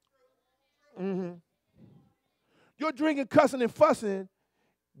 Mm-hmm. You're drinking, cussing, and fussing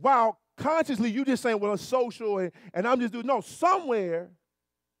while consciously you just saying, well, it's social and I'm just doing. No, somewhere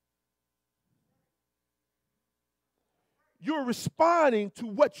you're responding to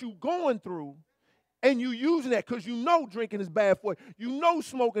what you're going through. And you using that because you know drinking is bad for you. You know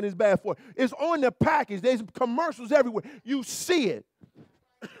smoking is bad for you. It's on the package. There's commercials everywhere. You see it.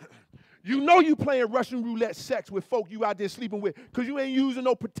 You know you playing Russian roulette sex with folk you out there sleeping with because you ain't using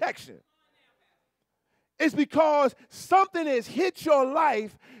no protection. It's because something has hit your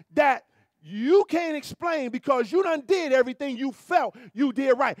life that you can't explain because you done did everything you felt you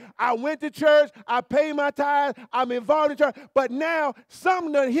did right. I went to church, I paid my tithes, I'm involved in church, but now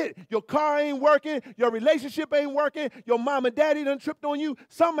something done hit. Your car ain't working, your relationship ain't working, your mom and daddy done tripped on you,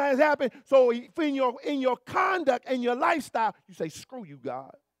 something has happened. So in your conduct and your lifestyle, you say, screw you,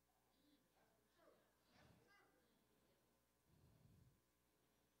 God.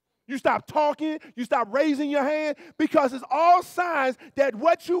 You stop talking, you stop raising your hand, because it's all signs that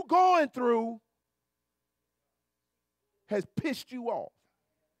what you're going through has pissed you off.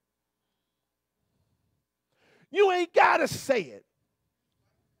 You ain't got to say it.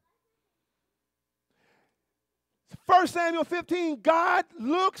 1 Samuel 15, God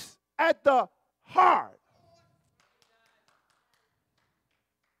looks at the heart.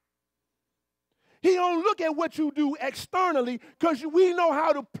 He don't look at what you do externally, because we know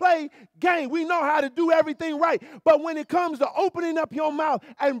how to play game. We know how to do everything right. But when it comes to opening up your mouth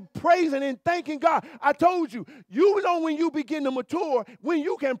and praising and thanking God, I told you, you know when you begin to mature, when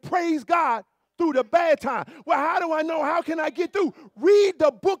you can praise God through the bad time. Well, how do I know? How can I get through? Read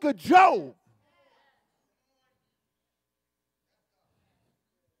the book of Job.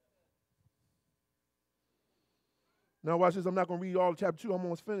 Now watch this. I'm not going to read all of chapter 2. I'm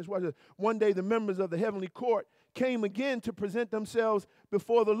almost finished. Watch this. One day the members of the heavenly court came again to present themselves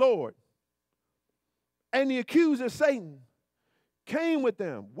before the Lord. And the accuser, Satan, came with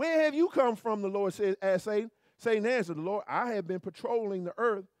them. Where have you come from, the Lord asked Satan. Satan answered the Lord, I have been patrolling the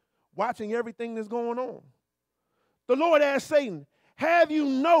earth, watching everything that's going on. The Lord asked Satan, have you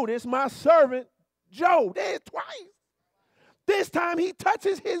noticed my servant Job? There's twice. This time he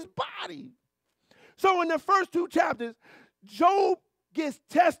touches his body. So in the first 2 chapters, Job gets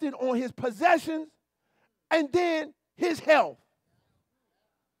tested on his possessions and then his health.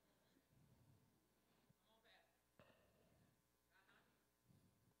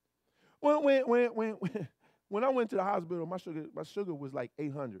 When I went to the hospital, my sugar was like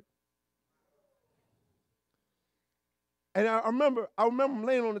 800. And I remember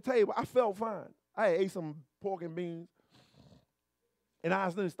laying on the table. I felt fine. I had ate some pork and beans. And I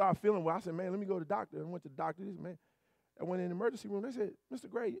didn't start feeling well. I said, man, let me go to the doctor. And I went to the doctor. Man, I went in the emergency room. They said, Mr.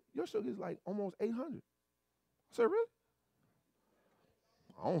 Gray, your sugar is like almost 800. I said, really?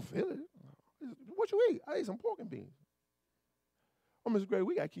 I don't feel it. What you eat? I ate some pork and beans. Oh, Mr. Gray,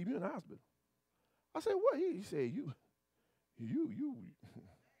 we got to keep you in the hospital. I said, what? He said, you.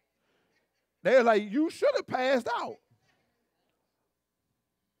 They're like, you should have passed out.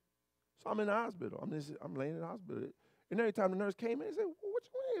 So I'm in the hospital. I'm laying in the hospital. And every time the nurse came in, they said, well, what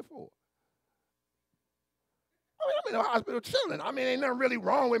you in here for? I mean, I'm in the hospital chilling. I mean, ain't nothing really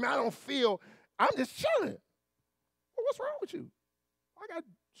wrong with me. I'm just chilling. Well, what's wrong with you? I got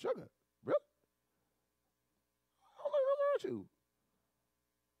sugar. Really? I don't know what's wrong with you.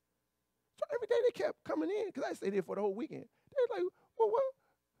 So every day they kept coming in, because I stayed there for the whole weekend. They were like, well,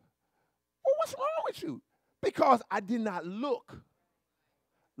 what's wrong with you? Because I did not look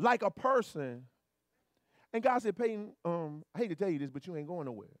like a person. And God said, Peyton, I hate to tell you this, but you ain't going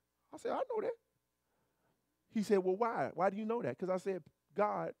nowhere. I said, I know that. He said, well, why? Why do you know that? Because I said,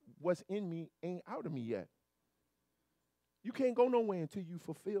 God, what's in me ain't out of me yet. You can't go nowhere until you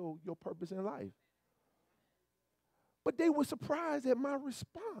fulfill your purpose in life. But they were surprised at my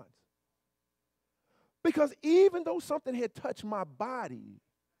response. Because even though something had touched my body,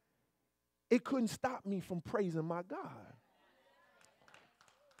 it couldn't stop me from praising my God.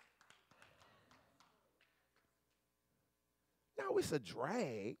 Now it's a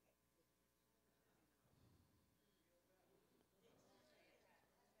drag.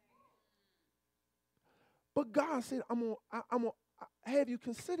 But God said, I'm gonna have you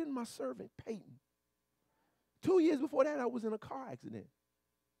considered my servant Peyton. 2 years before that, I was in a car accident.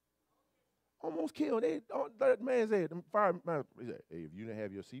 Almost killed. That man said, the fireman said, hey, if you didn't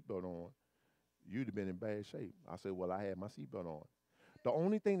have your seatbelt on, you'd have been in bad shape. I said, well, I had my seatbelt on. The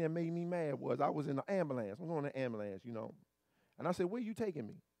only thing that made me mad was I was in the ambulance. I was on the ambulance, And I said, where you taking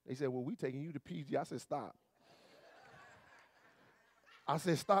me? They said, well, we taking you to PG. I said, stop. I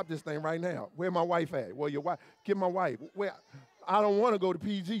said, stop this thing right now. Where my wife at? Well, your wife. Get my wife. Where? I don't want to go to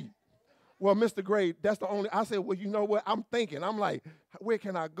PG. Well, Mr. Gray, that's the only. I said, well, you know what? I'm thinking. I'm like, where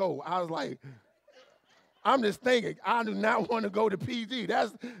can I go? I was like, I'm just thinking. I do not want to go to PG.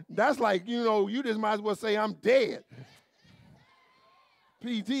 That's like, you just might as well say I'm dead.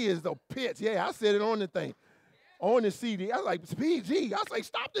 PG is the pits. Yeah, I said it on the thing. On the CD. I was like, PG. I was like,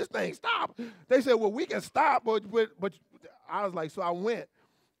 stop this thing. Stop. They said, well, we can stop, but I was like, so I went.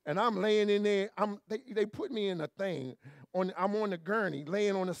 And I'm laying in there. They put me in a thing. I'm on the gurney,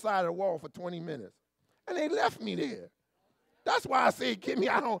 laying on the side of the wall for 20 minutes. And they left me there. That's why I said, get me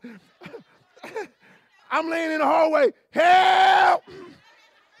out. I'm laying in the hallway. Help!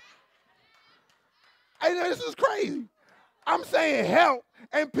 And this is crazy. I'm saying help,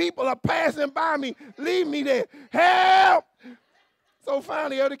 and people are passing by me. Leave me there. Help! So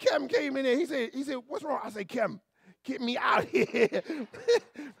finally, Elder Kevin came in there. He said, what's wrong? I said, Kevin, get me out of here.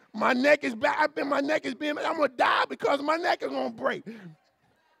 My neck is back. My neck is being, I'm going to die because my neck is going to break.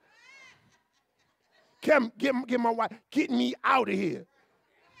 Kevin, get my wife. Get me out of here.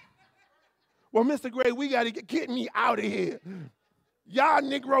 Well, Mr. Gray, we got to get me out of here. Y'all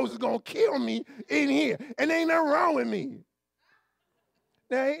Negroes is going to kill me in here. And ain't nothing wrong with me.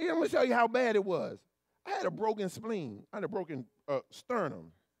 Now, I'm going to show you how bad it was. I had a broken spleen. I had a broken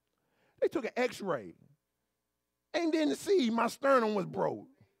sternum. They took an x-ray and didn't see my sternum was broke.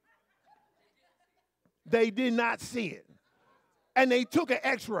 They did not see it. And they took an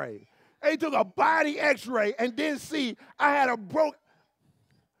x-ray. They took a body x-ray and didn't see I had a broke.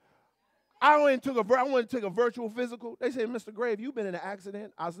 I went and took a virtual physical. They said, Mr. Gray, have you been in an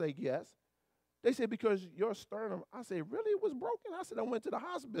accident? I said, yes. They said, because your sternum. I said, really? It was broken? I said, I went to the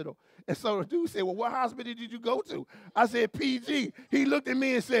hospital. And so the dude said, well, what hospital did you go to? I said, PG. He looked at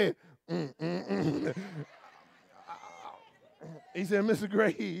me and said, He said, Mr.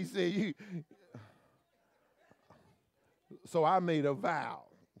 Gray, he said, you. So I made a vow.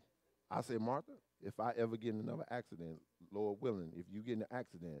 I said, Martha, if I ever get in another accident, Lord willing, if you get in an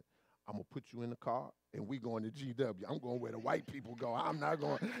accident, I'm going to put you in the car, and we going to GW. I'm going where the white people go. I'm not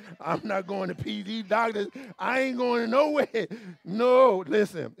going to PD doctors. I ain't going nowhere. No,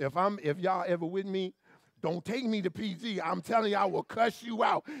 listen, if y'all ever with me, don't take me to PG. I'm telling you, I will cuss you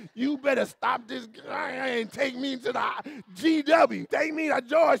out. You better stop this and take me to the GW. Take me to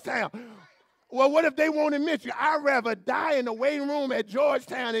Georgetown. Well, what if they won't admit you? I'd rather die in the waiting room at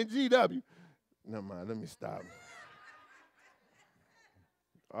Georgetown than GW. Never mind, let me stop.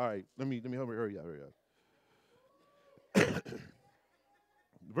 All right, let me hurry up.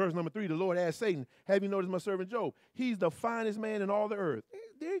 Verse number 3, the Lord asked Satan, have you noticed my servant Job? He's the finest man in all the earth.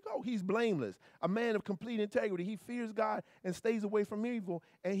 There you go. He's blameless, a man of complete integrity. He fears God and stays away from evil,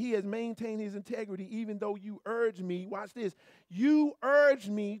 and he has maintained his integrity even though you urge me, watch this, you urge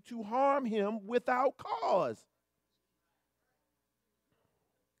me to harm him without cause.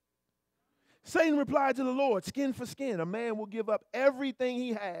 Satan replied to the Lord, skin for skin. A man will give up everything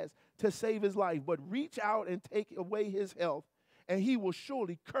he has to save his life, but reach out and take away his health, and he will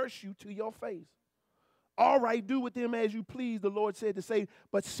surely curse you to your face. All right, do with him as you please, the Lord said to Satan,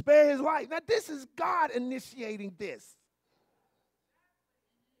 but spare his life. Now, this is God initiating this.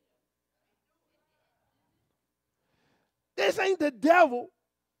 This ain't the devil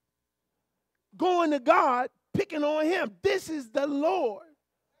going to God, picking on him. This is the Lord.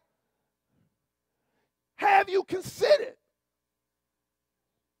 Have you considered?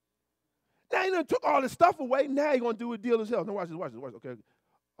 Now he done took all this stuff away. Now he's going to do a deal himself. Now watch this. Okay.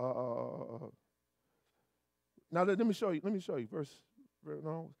 Now let me show you.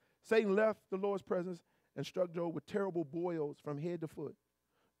 No. Satan left the Lord's presence and struck Job with terrible boils from head to foot.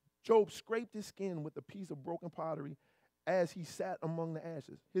 Job scraped his skin with a piece of broken pottery as he sat among the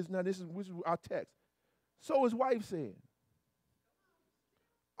ashes. This is our text. So his wife said,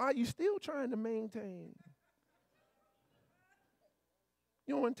 are you still trying to maintain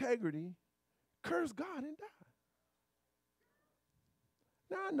your integrity? Curse God and die.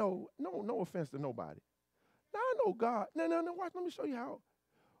 Now I know, no offense to nobody. Now I know God. No, watch, let me show you how.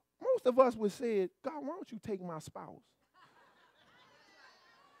 Most of us would say, God, why don't you take my spouse?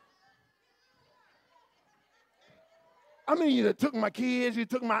 I mean, you took my kids, you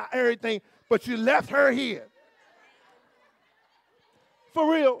took my everything, but you left her here. For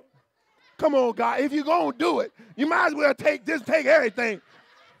real. Come on, God. If you're going to do it, you might as well take everything.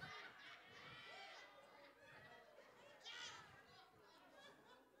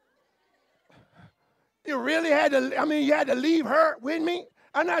 You really had to, you had to leave her with me?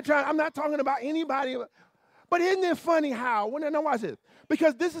 I'm not talking about anybody. But isn't it funny how, now watch this.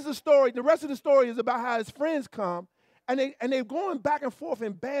 Because this is a story, the rest of the story is about how his friends come, and they're going back and forth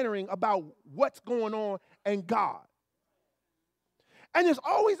and bantering about what's going on and God. And there's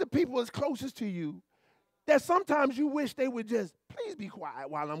always the people that's closest to you that sometimes you wish they would just, please be quiet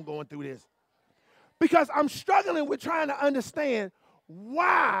while I'm going through this. Because I'm struggling with trying to understand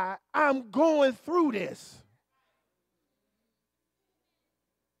why I'm going through this.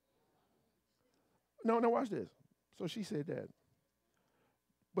 No, watch this. So she said that.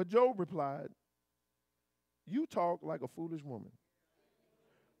 But Job replied, you talk like a foolish woman.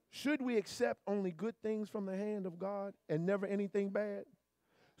 Should we accept only good things from the hand of God and never anything bad?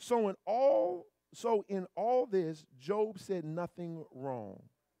 So in all this, Job said nothing wrong.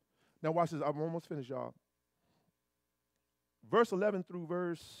 Now watch this. I'm almost finished, y'all. Verse 11 through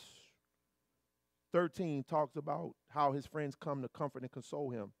verse 13 talks about how his friends come to comfort and console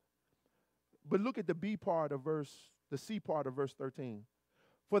him. But look at the C part of verse 13.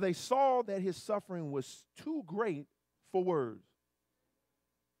 For they saw that his suffering was too great for words.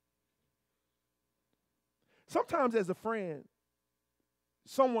 Sometimes as a friend,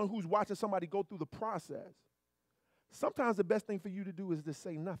 someone who's watching somebody go through the process, sometimes the best thing for you to do is to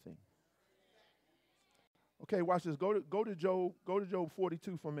say nothing. Okay, watch this. Go to Job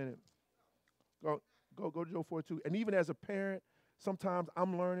 42 for a minute. Go to Job 42. And even as a parent, sometimes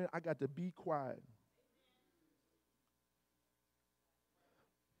I'm learning I got to be quiet.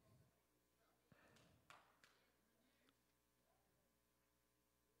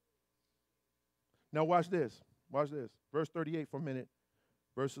 Now watch this. Watch this. Verse 38 for a minute.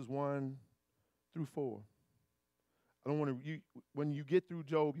 Verses 1 through 4. I don't want to, when you get through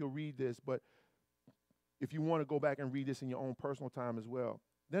Job, you'll read this, but if you want to go back and read this in your own personal time as well.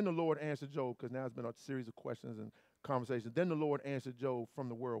 Then the Lord answered Job, because now it's been a series of questions and conversations. Then the Lord answered Job from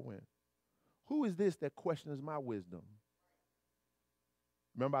the whirlwind. Who is this that questions my wisdom?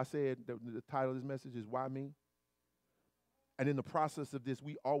 Remember I said the title of this message is Why Me? And in the process of this,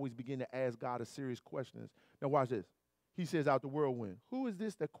 we always begin to ask God a serious questions. Now watch this. He says out the whirlwind, who is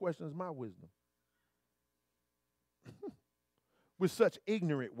this that questions my wisdom? With such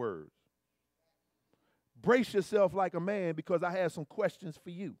ignorant words. Brace yourself like a man, because I have some questions for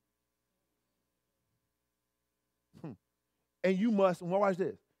you. And you must, watch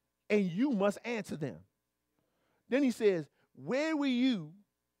this, and you must answer them. Then he says, where were you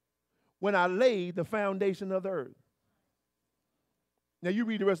when I laid the foundation of the earth? Now you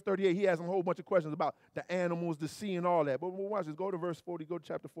read the rest of 38, he has a whole bunch of questions about the animals, the sea, and all that. But watch this, go to verse 40, go to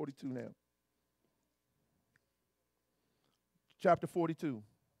chapter 42 now. Chapter 42.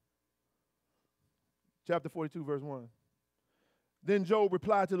 Chapter 42, verse 1. Then Job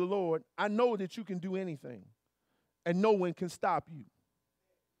replied to the Lord, I know that you can do anything, and no one can stop you.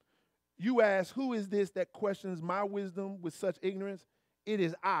 You ask, who is this that questions my wisdom with such ignorance? It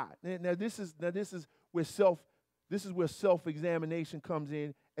is I. Now this is where self-examination comes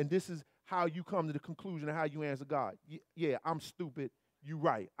in, and this is how you come to the conclusion of how you answer God. Yeah, I'm stupid. You're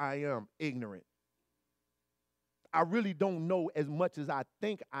right. I am ignorant. I really don't know as much as I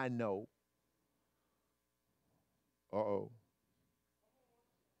think I know. Uh-oh.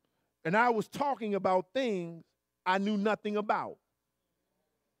 And I was talking about things I knew nothing about.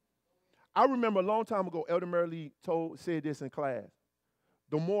 I remember a long time ago, Elder Merle said this in class.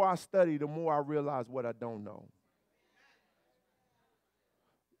 The more I study, the more I realize what I don't know.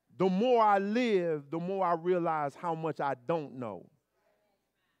 The more I live, the more I realize how much I don't know.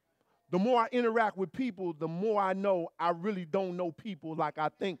 The more I interact with people, the more I know I really don't know people like I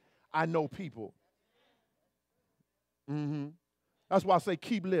think I know people. That's why I say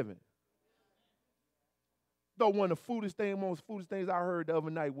keep living. Though one of the most foolish things I heard the other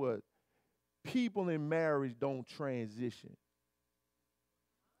night was, people in marriage don't transition.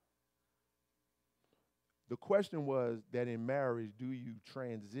 The question was that in marriage, do you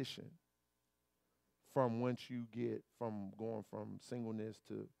transition from once you get from going from singleness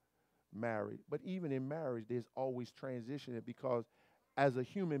to married? But even in marriage, there's always transitioning, because as a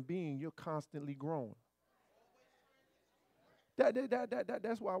human being, you're constantly growing.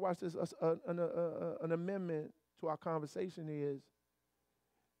 That's why I watch this. An amendment to our conversation is,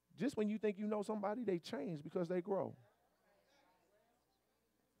 just when you think you know somebody, they change because they grow.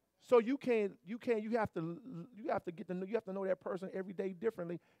 So you have to know that person every day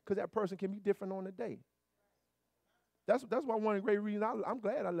differently, because that person can be different on the day. That's why one of the great reasons I'm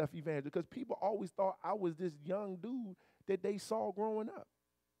glad I left Evangel, because people always thought I was this young dude that they saw growing up.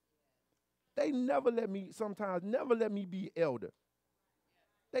 They never let me be elder.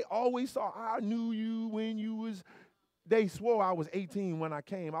 They always saw, I knew you when you was, they swore I was 18 when I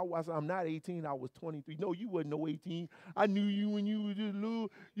came. I'm not 18, I was 23. No, you wasn't no 18. I knew you when you was just little.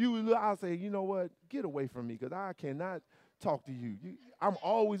 I'll say, you know what, get away from me, because I cannot talk to you. I'm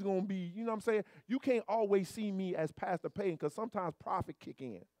always going to be, you know what I'm saying? You can't always see me as Pastor Payton, because sometimes prophet kick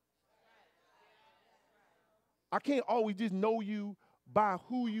in. I can't always just know you by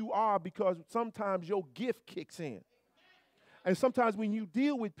who you are, because sometimes your gift kicks in. And sometimes when you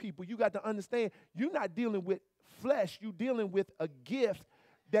deal with people, you got to understand you're not dealing with flesh, you're dealing with a gift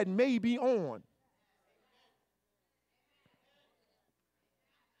that may be on.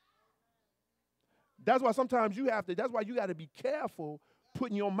 That's why sometimes that's why you got to be careful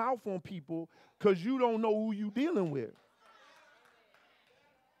putting your mouth on people, because you don't know who you're dealing with.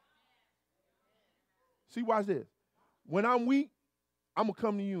 See, watch this. When I'm weak, I'm going to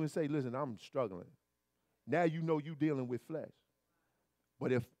come to you and say, listen, I'm struggling. Now you know you dealing with flesh.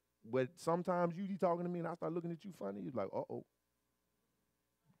 But sometimes you be talking to me and I start looking at you funny, you're like, uh-oh.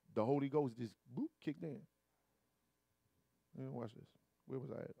 The Holy Ghost just, boop, kicked in. Watch this. Where was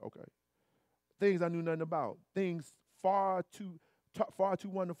I at? Okay. Things I knew nothing about. Things far too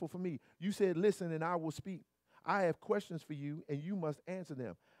wonderful for me. You said, listen, and I will speak. I have questions for you, and you must answer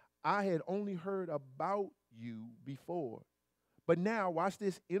them. I had only heard about you before. But now, watch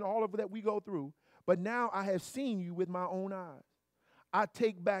this, in all of that we go through, but now I have seen you with my own eyes. I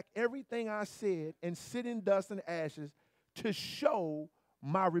take back everything I said and sit in dust and ashes to show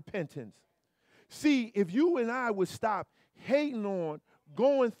my repentance. See, if you and I would stop hating on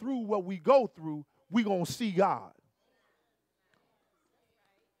going through what we go through, we're going to see God.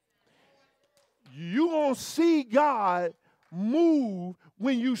 You're going to see God move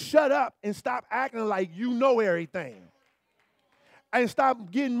when you shut up and stop acting like you know everything. And stop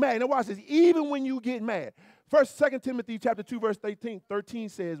getting mad. Now watch this. Even when you get mad. 2 Timothy chapter 2, verse 13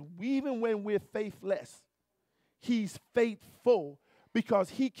 says, even when we're faithless, he's faithful because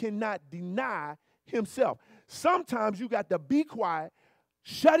he cannot deny himself. Sometimes you got to be quiet,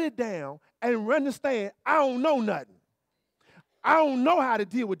 shut it down, and understand, I don't know nothing. I don't know how to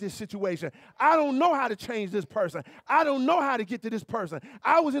deal with this situation. I don't know how to change this person. I don't know how to get to this person.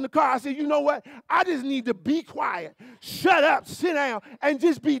 I was in the car. I said, you know what? I just need to be quiet, shut up, sit down, and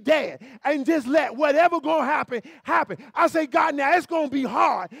just be dead. And just let whatever going to happen, happen. I say, God, now it's going to be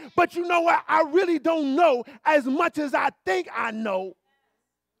hard. But you know what? I really don't know as much as I think I know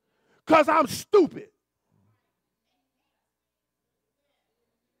because I'm stupid.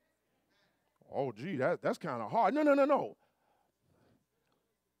 Oh, gee, that's kind of hard. No.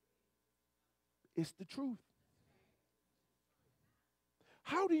 It's the truth.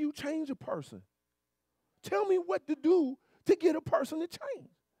 How do you change a person? Tell me what to do to get a person to change.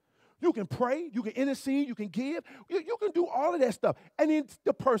 You can pray, you can intercede, you can give, you can do all of that stuff, and then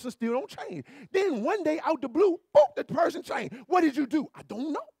the person still don't change. Then one day out the blue, boom, the person changed. What did you do? I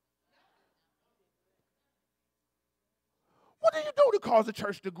don't know. What do you do to cause the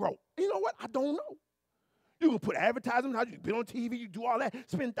church to grow? You know what? I don't know. You can put advertising, you can be on TV, you do all that,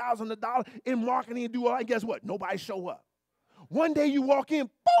 spend thousands of dollars in marketing and do all that. And guess what? Nobody show up. One day you walk in,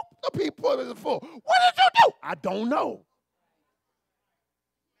 boop, the people are full. What did you do? I don't know.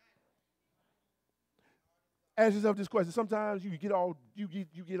 Ask yourself this question. Sometimes you get all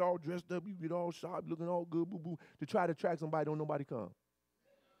dressed up, you get all sharp, looking all good, boo-boo, to try to attract somebody, don't nobody come.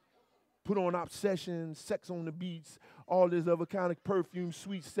 Put on Obsession, Sex on the Beach, all this other kind of perfume,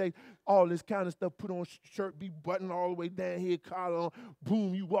 sweet sex, all this kind of stuff. Put on shirt, be buttoned all the way down here, collar on.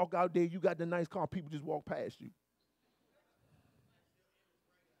 Boom, you walk out there, you got the nice car, people just walk past you.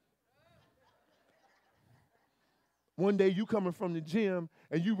 One day you coming from the gym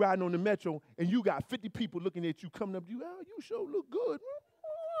and you riding on the metro and you got 50 people looking at you coming up to you. Oh, you sure look good.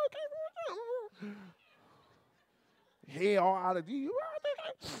 Hair all out of you.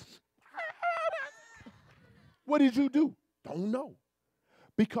 What did you do? Don't know.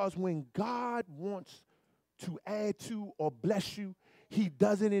 Because when God wants to add to or bless you, he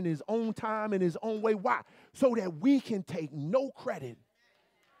does it in his own time, in his own way. Why? So that we can take no credit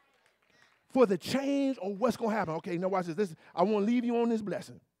for the change or what's going to happen. Okay, now watch this. I want to leave you on this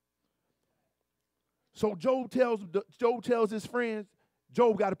blessing. So Job tells his friends,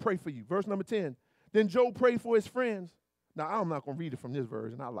 Job got to pray for you. Verse number 10. Then Job prayed for his friends. Now, I'm not going to read it from this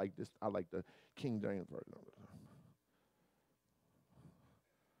version. I like this. I like the King James version of it.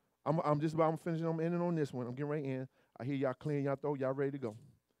 I'm finishing. I'm ending on this one. I'm getting right in. I hear y'all clearing y'all throat. Y'all ready to go.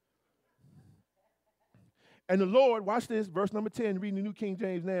 And the Lord, watch this, verse number 10, reading the New King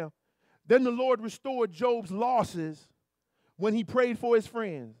James now. Then the Lord restored Job's losses when he prayed for his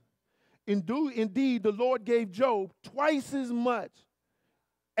friends. Indeed, the Lord gave Job twice as much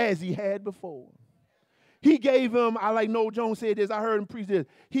as he had before. He gave him, I like Noel Jones said this, I heard him preach this,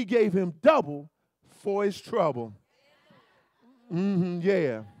 he gave him double for his trouble.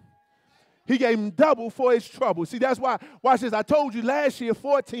 Yeah. He gave him double for his trouble. See, that's why, watch this, I told you last year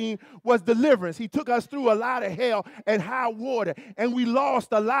 14 was deliverance. He took us through a lot of hell and high water, and we lost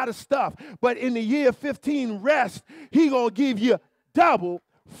a lot of stuff. But in the year 15 rest, he going to give you double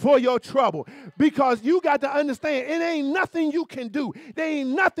for your trouble. Because you got to understand, it ain't nothing you can do. There ain't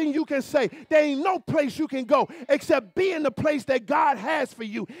nothing you can say. There ain't no place you can go except be in the place that God has for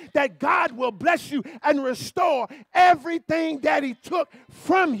you, that God will bless you and restore everything that he took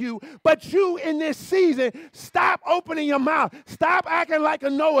from you. But you in this season, stop opening your mouth. Stop acting like a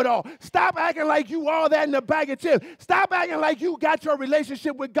know-it-all. Stop acting like you all that in the bag of chips. Stop acting like you got your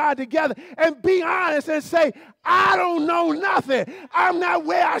relationship with God together, and be honest and say, I don't know nothing. I'm not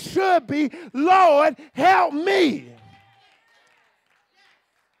where I should be. Lord, help me.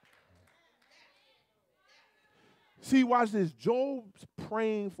 See, watch this. Job's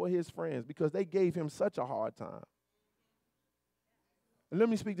praying for his friends because they gave him such a hard time. And let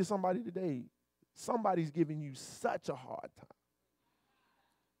me speak to somebody today. Somebody's giving you such a hard time.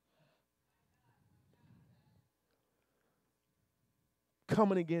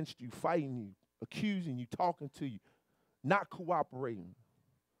 Coming against you, fighting you, accusing you, talking to you, not cooperating.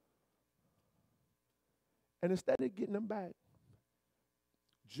 And instead of getting them back,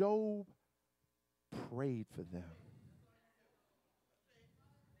 Job prayed for them.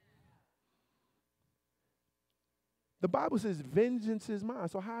 The Bible says vengeance is mine.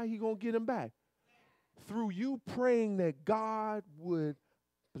 So how are he going to get them back? Through you praying that God would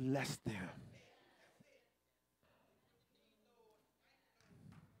bless them.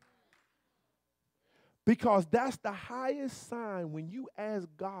 Because that's the highest sign when you ask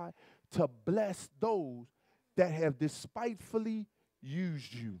God to bless those that have despitefully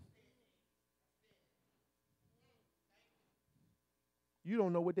used you. You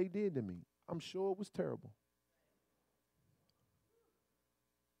don't know what they did to me. I'm sure it was terrible.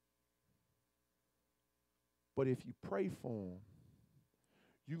 But if you pray for them,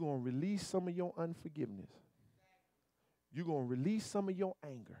 you're going to release some of your unforgiveness. You're going to release some of your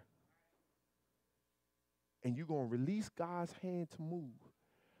anger. And you're going to release God's hand to move.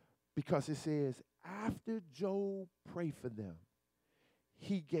 Because it says, after Job prayed for them,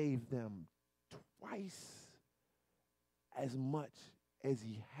 he gave them twice as much as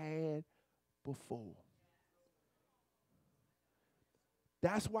he had before.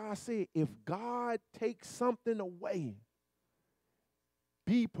 That's why I say, if God takes something away,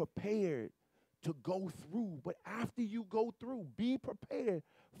 be prepared to go through. But after you go through, be prepared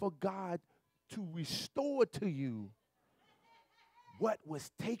for God to restore to you what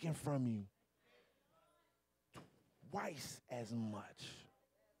was taken from you twice as much.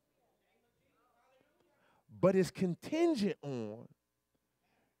 But it's contingent on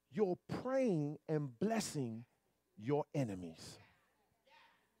your praying and blessing your enemies.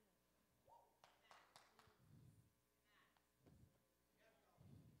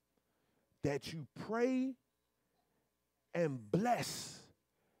 That you pray and bless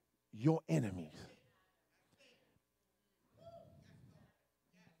your enemies.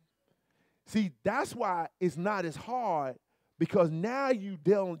 See, that's why it's not as hard, because now you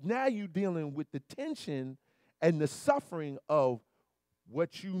dealing with the tension and the suffering of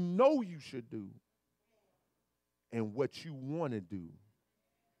what you know you should do and what you want to do.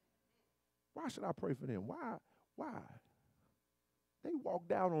 Why should I pray for them? Why? They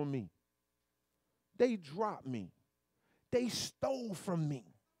walked out on me. They dropped me. They stole from me.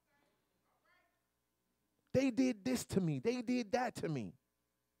 They did this to me. They did that to me.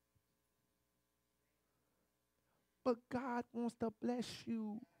 But God wants to bless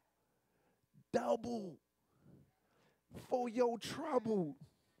you double for your trouble.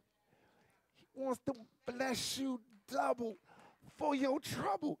 He wants to bless you double for your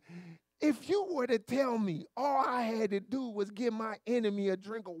trouble. If you were to tell me all I had to do was give my enemy a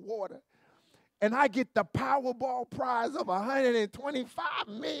drink of water, and I get the Powerball prize of $125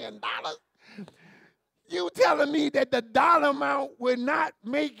 million, you telling me that the dollar amount would not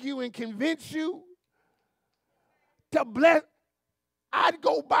make you and convince you to bless? I'd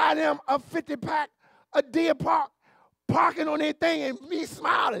go buy them a 50-pack, a Deer Park, parking on their thing and be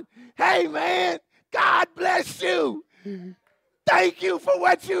smiling. Hey, man, God bless you. Thank you for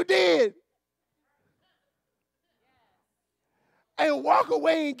what you did. And walk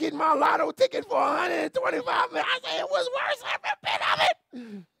away and get my lotto ticket for $125 million. I say it was worth every bit of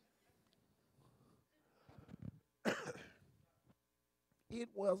it. It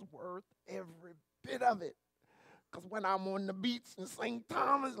was worth every bit of it. Because when I'm on the beach in St.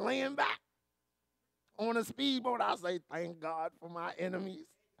 Thomas laying back on a speedboat, I say, thank God for my enemies.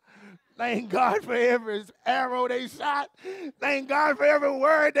 Thank God for every arrow they shot. Thank God for every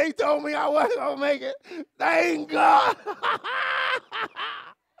word they told me I wasn't going to make it. Thank God.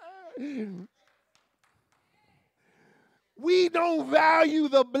 We don't value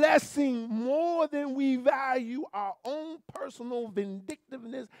the blessing more than we value our own personal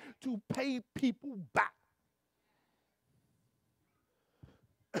vindictiveness to pay people back.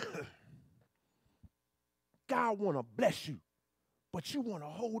 God want to bless you, but you want to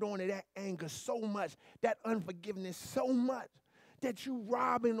hold on to that anger so much, that unforgiveness so much, that you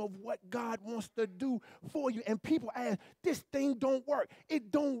robbing of what God wants to do for you. And people ask, this thing don't work.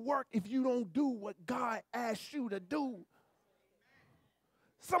 It don't work if you don't do what God asks you to do.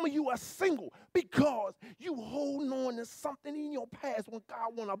 Some of you are single because you holding on to something in your past when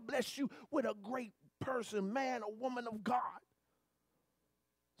God want to bless you with a great person, man or woman of God.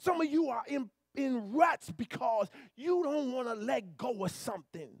 Some of you are in ruts because you don't want to let go of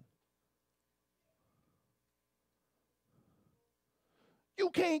something.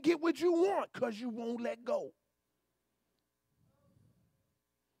 You can't get what you want because you won't let go.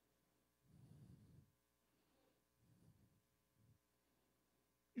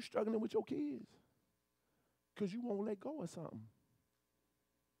 You're struggling with your kids because you won't let go of something.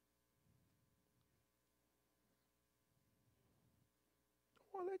 You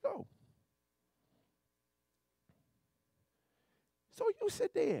won't let go. So you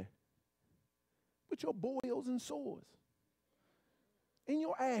sit there with your boils and sores and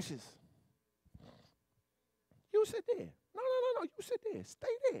your ashes. You sit there. No. You sit there. Stay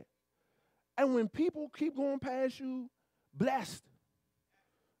there. And when people keep going past you, blessed,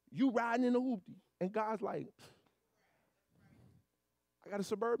 you riding in the hoopty, and God's like, I got a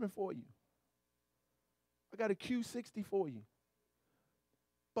Suburban for you. I got a Q60 for you.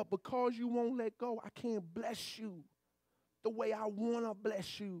 But because you won't let go, I can't bless you the way I want to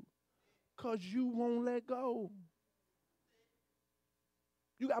bless you because you won't let go.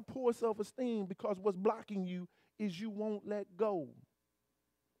 You got poor self-esteem because what's blocking you is you won't let go.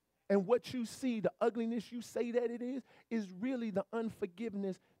 And what you see, the ugliness you say that it is really the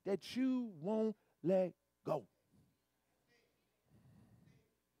unforgiveness that you won't let go.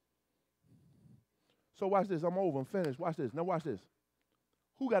 So watch this. I'm over. I'm finished. Watch this. Now watch this.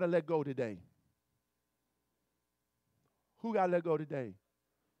 Who got to let go today? Who got to let go today?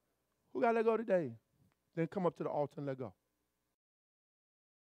 Who got to let go today? Then come up to the altar and let go.